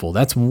beautiful.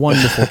 That's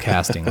wonderful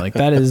casting. Like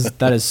that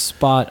is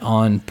spot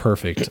on,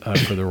 perfect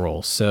for the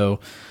role.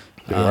 So,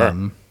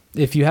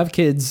 if you have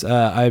kids,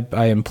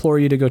 I implore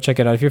you to go check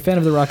it out. If you're a fan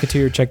of The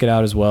Rocketeer, check it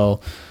out as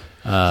well.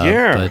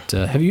 But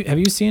have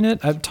you seen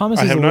it?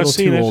 Thomas is a little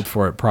too old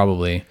for it,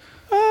 probably.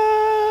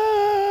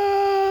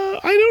 I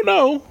don't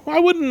know. I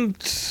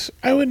wouldn't.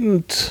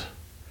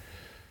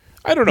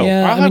 I don't know.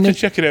 Yeah, I'll have to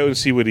check it out and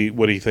see what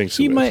he thinks.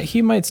 He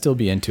might still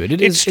be into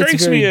it. It's very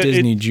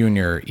Disney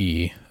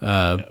Junior-y,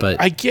 but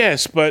I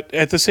guess. But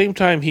at the same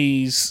time,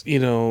 he's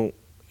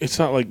it's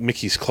not like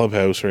Mickey's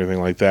Clubhouse or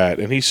anything like that,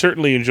 and he's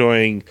certainly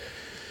enjoying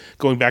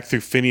going back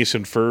through Phineas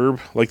and Ferb.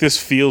 Like this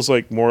feels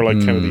like more like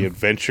kind of the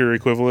adventure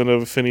equivalent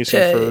of Phineas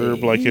and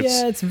Ferb. Like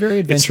it's very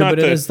adventure, but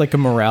it is like a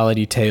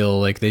morality tale.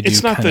 Like they do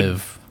It's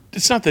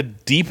not the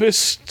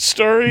deepest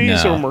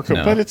stories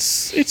but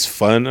it's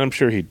fun. I'm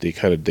sure he'd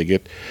kind of dig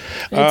it.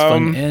 It's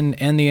fun,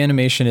 and the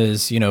animation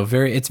is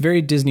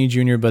very Disney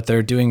Junior, but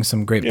they're doing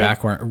some great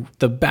background.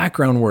 The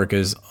background work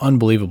is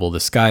unbelievable.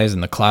 The skies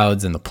and the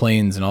clouds and the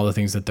planes and all the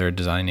things that they're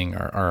designing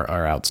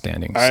are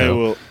outstanding. I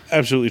will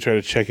absolutely try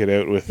to check it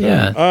out with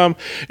them. Yeah.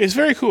 It's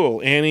very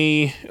cool.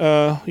 Annie,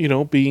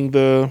 being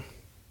the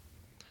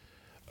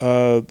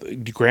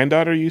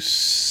granddaughter, you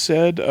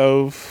said,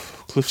 of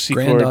Cliff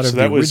Secord. Granddaughter So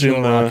that of the was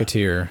original in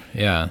Rocketeer.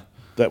 Yeah.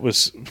 That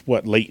was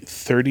what, late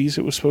 30s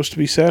it was supposed to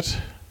be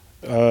set?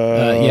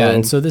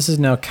 And so this is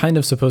now kind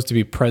of supposed to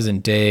be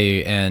present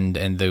day, and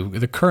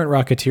the current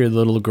Rocketeer, the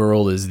little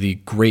girl, is the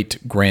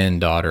great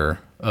granddaughter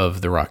of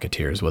the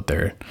Rocketeer, is what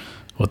they're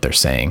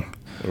saying.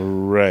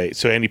 Right.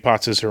 So Annie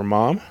Potts is her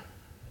mom?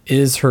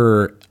 Is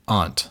her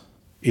aunt.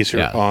 Is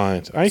her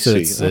aunt. I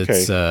see.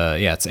 Okay.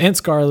 It's Aunt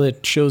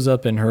Scarlett shows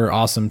up in her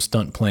awesome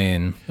stunt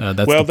plane. That's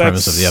the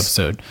premise of the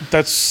episode.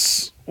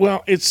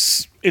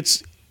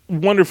 It's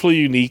wonderfully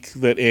unique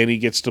that Annie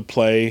gets to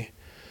play,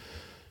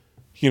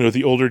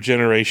 the older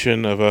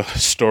generation of a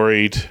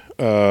storied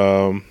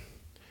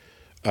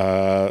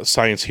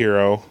science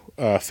hero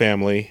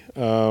family.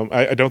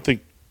 I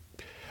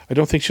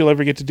don't think she'll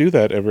ever get to do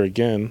that ever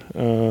again. I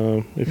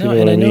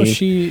know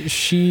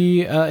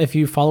she if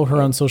you follow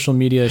her on social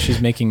media, she's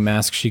making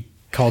masks. She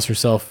calls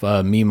herself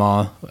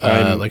Meemaw.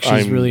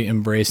 She's really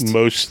embraced.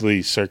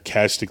 Mostly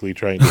sarcastically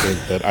trying to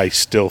think that I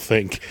still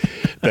think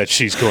that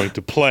she's going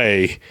to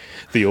play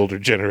the older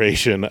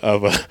generation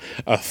of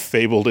a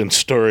fabled and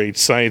storied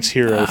science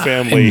hero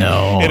family in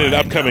an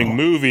upcoming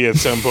movie at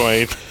some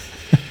point.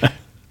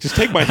 Just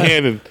take my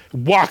hand and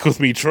walk with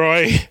me,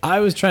 Troy.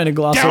 I was trying to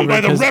gloss down over by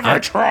the river,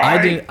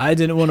 Troy. I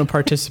didn't want to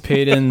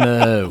participate in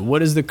the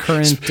what is the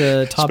current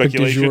topic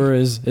du jour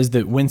is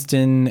that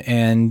Winston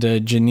and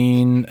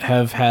Janine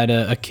have had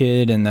a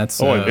kid, and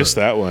that's I missed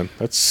that one.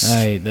 That's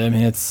I mean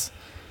it's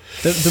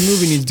The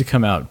movie needs to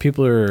come out.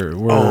 People are.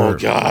 Oh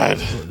God!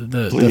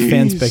 The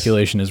fan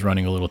speculation is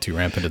running a little too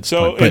rampant at this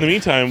point. So in the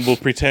meantime,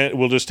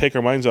 we'll just take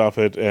our minds off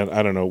it, and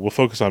I don't know. We'll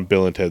focus on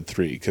Bill and Ted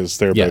 3 because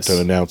they're about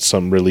to announce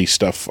some release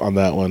stuff on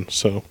that one.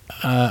 So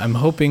I'm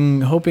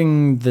hoping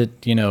that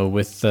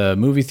with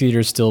movie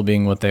theaters still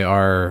being what they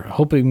are,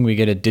 hoping we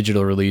get a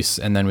digital release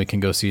and then we can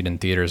go see it in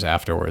theaters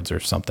afterwards or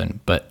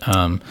something. But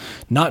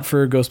not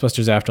for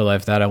Ghostbusters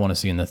Afterlife. That I want to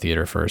see in the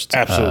theater first.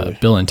 Absolutely.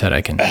 Bill and Ted,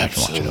 I can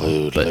watch it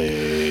all. But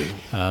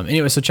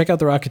anyway, so check out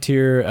The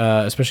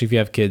Rocketeer, especially if you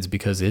have kids,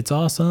 because it's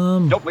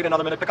awesome. Don't wait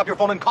another minute. Pick up your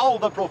phone and call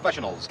the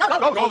professionals.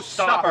 Go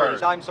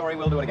Stoppers! I'm sorry,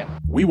 we'll do it again.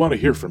 we want to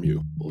hear from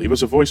you. Leave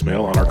us a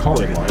voicemail on our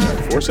call-in line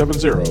at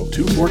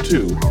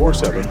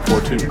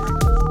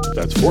 470-242-4742.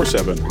 That's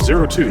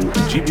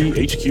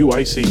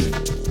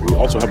 4702-GBHQIC. We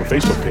also have a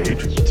Facebook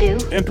page. You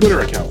do? And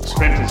Twitter accounts.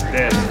 Trent is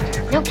dead.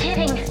 No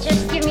kidding.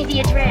 Just give me the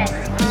address.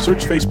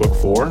 Search Facebook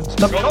for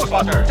The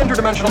Ghostbusters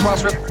Interdimensional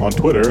Cross Rip. On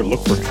Twitter,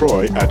 look for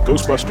Troy at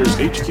Ghostbusters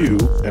HQ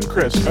and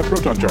Chris at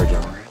Proton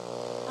Charger.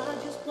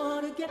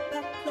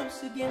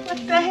 What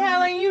the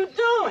hell are you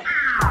doing?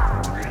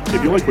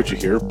 If you like what you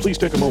hear, please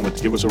take a moment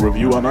to give us a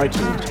review on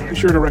iTunes. Be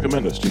sure to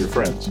recommend us to your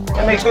friends.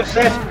 That makes good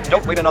sense.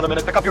 Don't wait another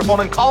minute. Pick up your phone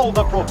and call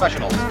the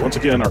professionals. Once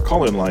again, our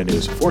call-in line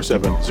is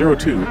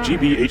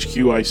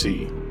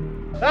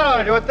 4702-GBHQIC. That ought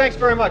to do it. Thanks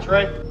very much,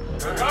 Ray.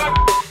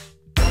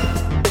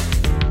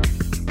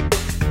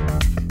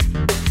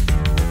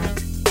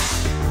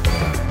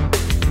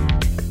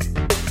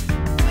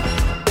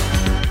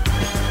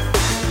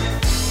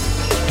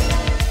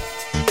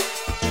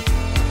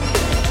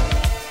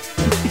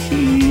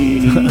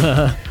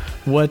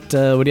 What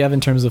do you have in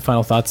terms of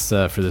final thoughts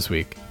for this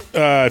week?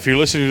 If you're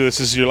listening to this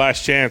is your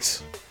last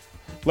chance.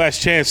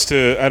 Last chance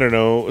to, I don't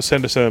know,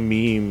 send us a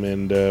meme.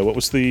 And what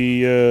was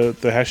the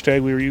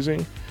hashtag we were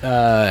using?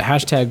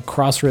 Hashtag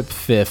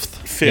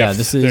CrossRip5th. Yeah,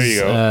 this is, there you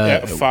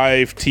go.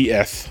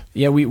 5TF.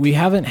 Yeah, we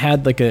haven't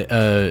had like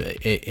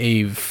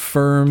a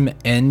firm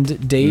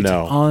end date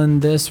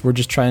on this. We're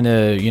just trying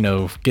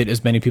to, get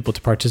as many people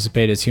to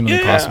participate as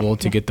humanly possible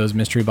to get those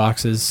mystery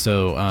boxes.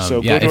 So,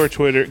 go to our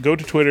Twitter. Go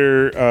to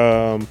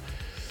Twitter.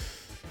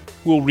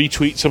 We'll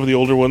retweet some of the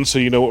older ones so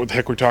you know what the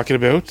heck we're talking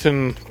about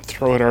and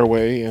throw it our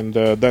way. And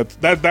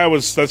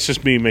that's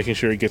just me making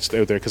sure it gets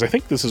out there because I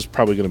think this is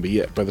probably going to be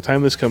it. By the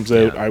time this comes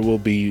out, I will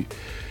be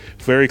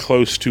very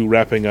close to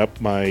wrapping up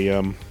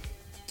my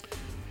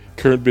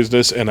current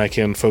business, and I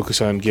can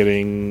focus on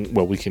getting.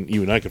 Well,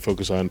 you and I can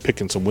focus on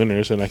picking some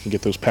winners, and I can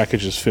get those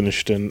packages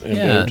finished and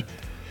out.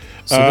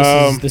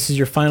 So this is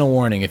your final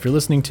warning. If you're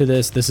listening to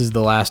this is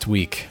the last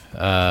week,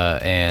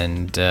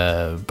 and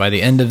by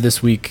the end of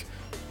this week,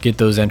 get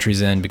those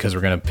entries in because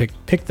we're gonna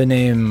pick the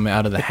name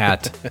out of the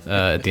hat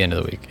at the end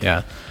of the week.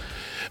 Yeah.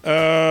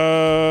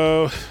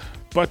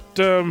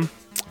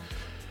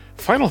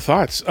 Final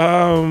thoughts.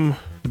 I'm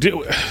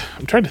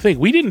trying to think.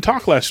 We didn't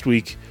talk last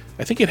week.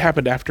 I think it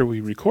happened after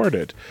we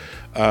recorded.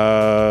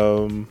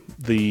 The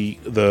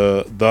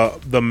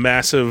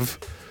massive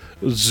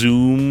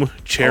Zoom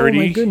charity.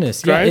 Oh my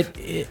goodness! Drive?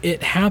 Yeah,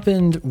 it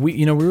happened.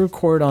 We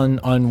record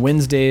on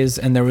Wednesdays,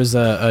 and there was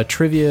a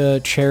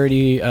trivia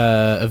charity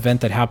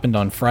event that happened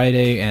on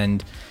Friday,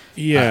 and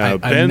I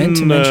meant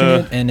to mention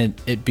it, and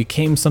it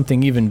became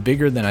something even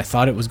bigger than I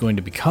thought it was going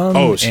to become.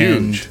 Oh, it's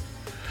huge.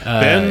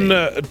 Ben,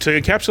 to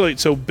encapsulate,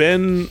 so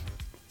Ben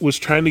was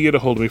trying to get a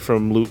hold of me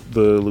from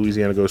the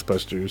Louisiana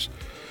Ghostbusters.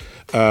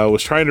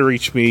 Was trying to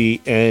reach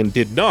me and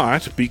did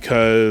not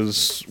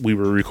because we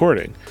were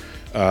recording.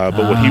 But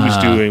what he was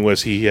doing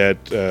was he had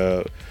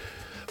a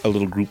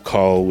little group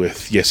call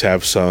with Yes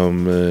Have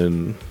Some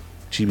and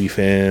GB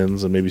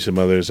fans and maybe some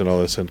others and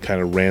all this and kind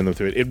of ran them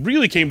through it. It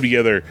really came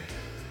together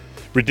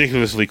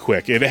ridiculously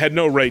quick. It had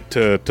no right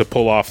to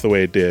pull off the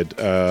way it did,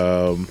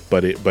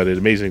 but it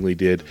amazingly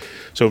did.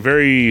 So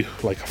very,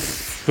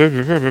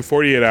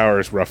 48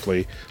 hours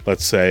roughly,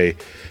 let's say,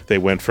 they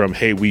went from,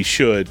 hey, we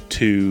should,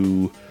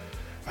 to,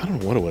 I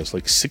don't know what it was,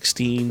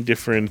 16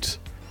 different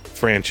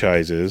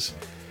franchises.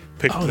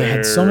 They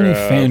had so many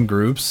fan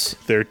groups.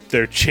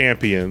 Their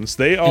champions.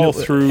 They all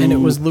threw and it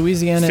was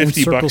Louisiana and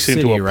Circle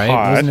City, right?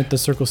 Pot. Wasn't it the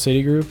Circle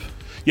City group?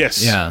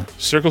 Yes. Yeah.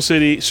 Circle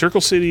City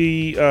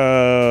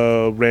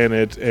ran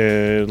it,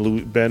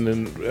 and Ben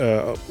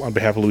on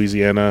behalf of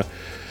Louisiana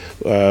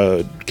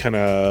kind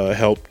of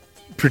helped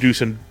produce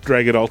and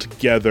drag it all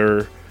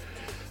together.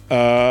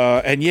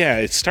 And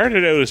it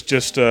started out as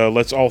just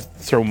let's all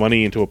throw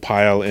money into a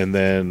pile and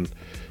then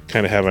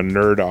kind of have a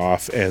nerd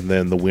off, and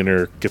then the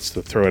winner gets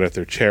to throw it at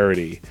their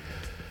charity.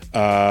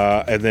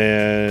 And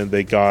then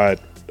they got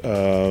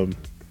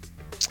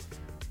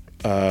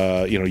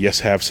Yes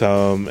Have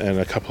Some and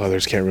a couple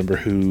others, can't remember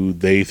who,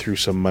 they threw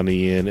some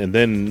money in, and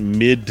then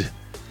mid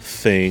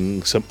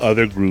thing some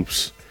other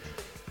groups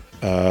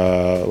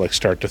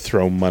start to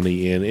throw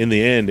money in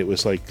the end it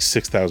was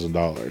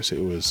 $6,000.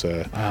 It was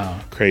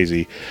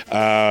crazy.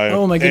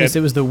 Oh my goodness,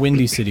 it was the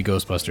Windy City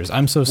Ghostbusters.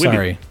 I'm so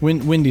sorry.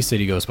 Windy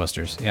City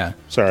Ghostbusters. Yeah,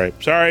 sorry,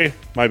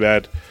 my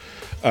bad.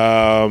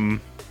 So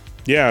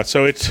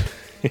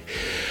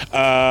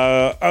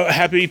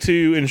Happy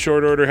to, in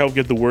short order, help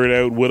get the word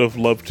out. Would have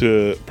loved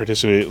to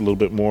participate a little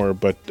bit more,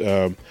 but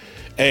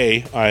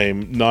A,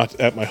 I'm not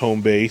at my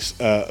home base.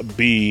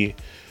 B,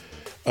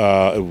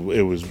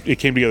 it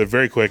came together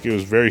very quick. It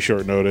was very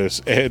short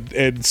notice,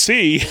 and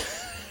C,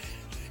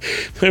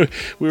 we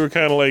were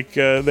kind of like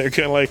they're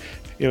kind of like,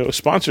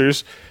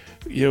 sponsors,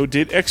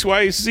 did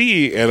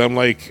XYZ, and I'm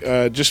like,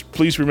 just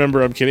please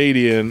remember I'm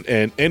Canadian,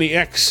 and any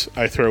X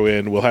I throw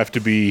in will have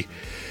to be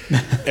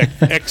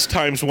X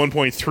times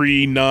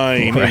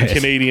 1.39 right. in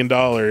Canadian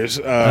dollars.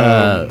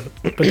 But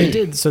they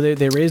did. So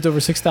they raised over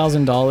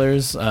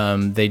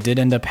 $6,000. They did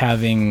end up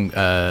having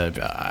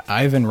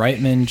Ivan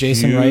Reitman,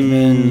 Jason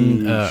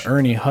Reitman,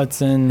 Ernie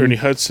Hudson.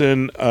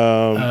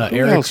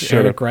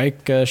 Eric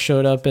Reich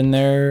showed up in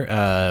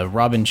there.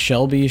 Robin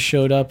Shelby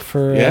showed up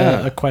for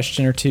a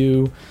question or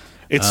two.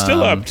 It's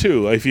still up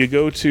too. If you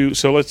go to,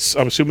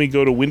 I'm assuming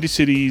go to Windy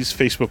City's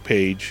Facebook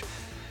page.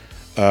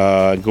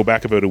 Go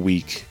back about a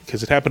week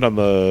because it happened on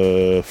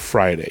the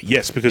Friday.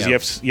 Yes, because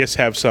Yes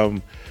have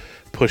some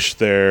push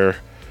their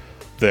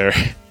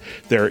Craig's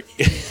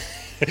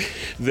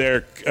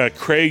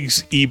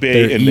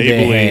eBay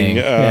enabling.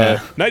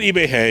 Not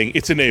eBay hang.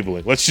 It's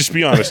enabling. Let's just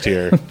be honest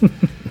here.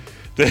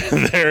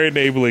 They're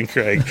enabling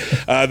Craig.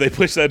 They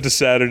pushed that to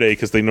Saturday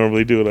because they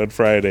normally do it on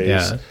Fridays.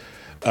 Yeah.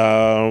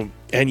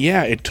 And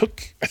it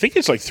took. I think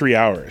it's like 3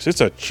 hours.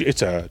 It's a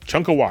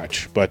chunk of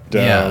watch, but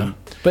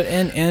But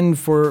and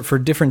for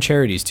different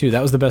charities too.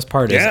 That was the best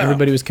part. Is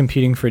everybody was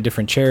competing for a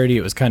different charity.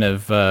 It was kind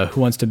of Who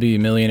Wants to Be a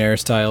Millionaire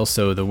style.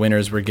 So the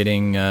winners were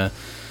getting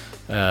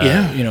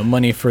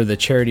money for the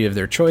charity of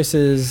their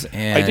choices.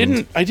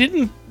 And I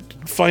didn't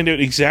find out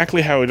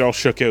exactly how it all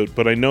shook out,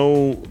 but I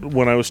know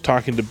when I was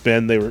talking to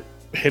Ben, they were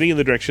heading in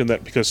the direction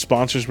that because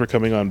sponsors were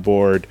coming on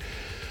board,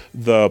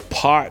 the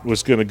pot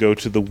was going to go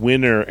to the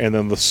winner, and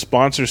then the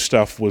sponsor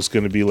stuff was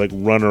going to be like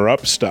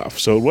runner-up stuff.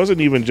 So it wasn't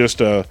even just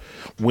a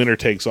winner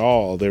takes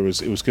all. It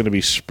was going to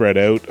be spread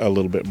out a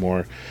little bit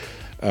more.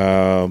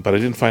 But I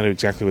didn't find out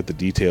exactly what the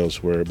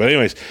details were. But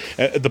anyways,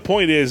 the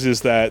point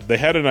is that they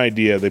had an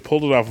idea. They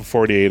pulled it off in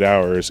 48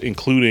 hours,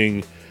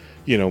 including,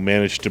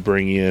 managed to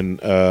bring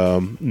in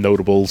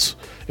notables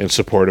in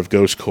support of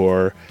Ghost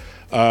Corps.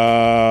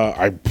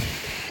 I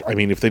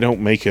mean, if they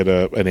don't make it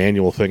an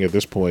annual thing at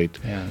this point.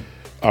 Yeah.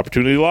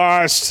 Opportunity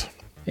lost.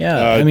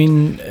 Yeah,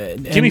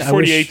 give me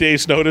 48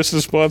 days notice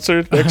to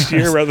sponsor next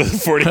year rather than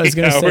 48 I was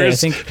gonna hours.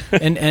 Say, I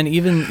think, and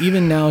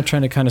even now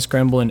trying to kind of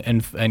scramble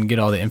and get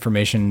all the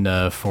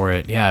information for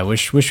it. Yeah, I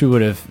wish we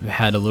would have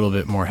had a little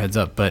bit more heads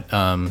up. But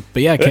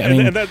yeah,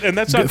 and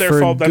that's not their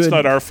fault. That's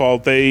not our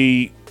fault.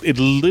 It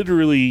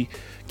literally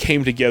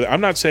came together.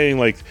 I'm not saying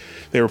like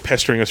they were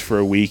pestering us for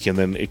a week and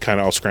then it kind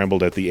of all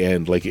scrambled at the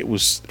end. Like it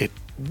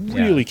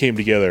really came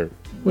together.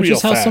 Which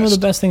is how some of the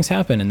best things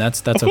happen, and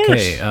that's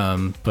okay.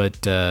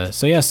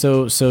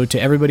 So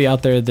to everybody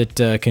out there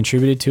that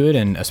contributed to it,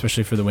 and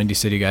especially for the Windy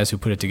City guys who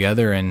put it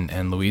together,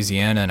 and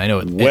Louisiana, and I know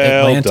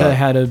Atlanta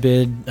had a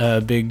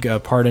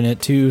big part in it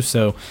too.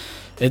 So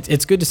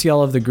it's good to see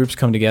all of the groups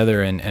come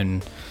together,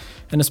 and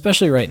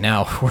especially right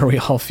now where we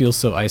all feel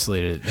so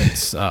isolated.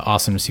 It's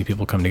awesome to see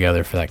people come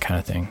together for that kind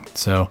of thing.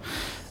 So.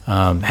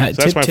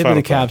 Tip of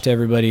the cap to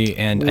everybody,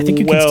 and I think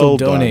you can still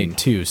donate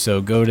too. So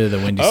go to the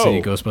Windy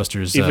City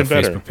Ghostbusters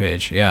Facebook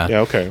page. Yeah. Yeah.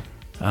 Okay.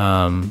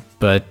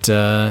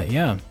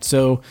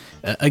 So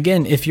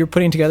again, if you're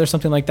putting together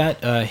something like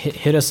that,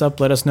 hit us up.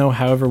 Let us know.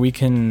 However, we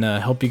can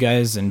help you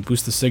guys and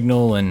boost the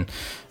signal and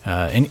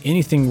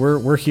anything.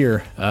 We're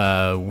here.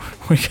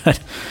 We got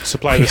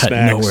snacks.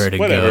 Nowhere to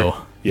go.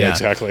 Yeah,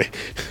 exactly.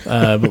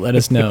 But let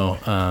us know.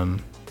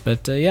 All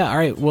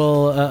right.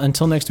 Well,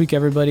 until next week,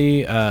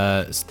 everybody,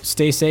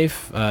 stay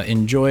safe.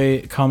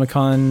 Enjoy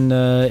Comic-Con.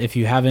 If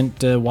you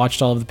haven't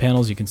watched all of the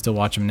panels, you can still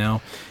watch them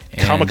now.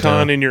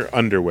 Comic-Con in your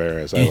underwear,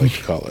 as I like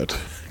to call it.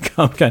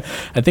 Comic-Con.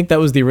 I think that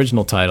was the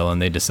original title,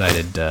 and they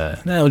decided,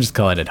 we'll just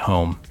call it at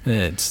home.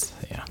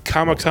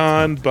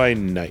 Comic-Con by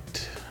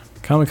night.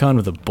 Comic-Con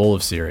with a bowl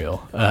of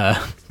cereal.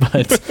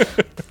 But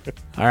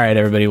all right,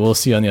 everybody, we'll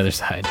see you on the other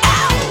side.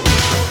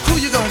 Who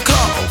you gonna call?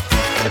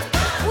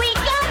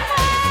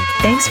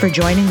 Thanks for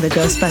joining the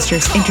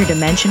Ghostbusters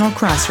Interdimensional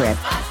Crossrip.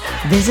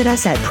 Visit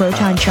us at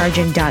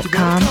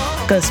protoncharging.com,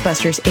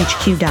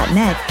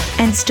 ghostbustershq.net,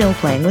 and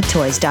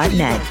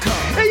stillplayingwithtoys.net.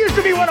 That used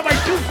to be one of my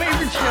two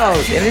favorite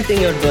shows. Anything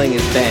you're doing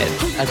is bad.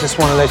 I just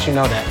want to let you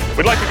know that.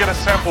 We'd like to get a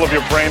sample of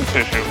your brain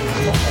tissue.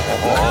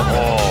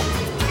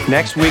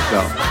 Next week,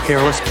 though,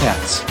 hairless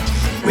pets.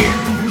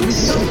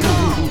 Weird.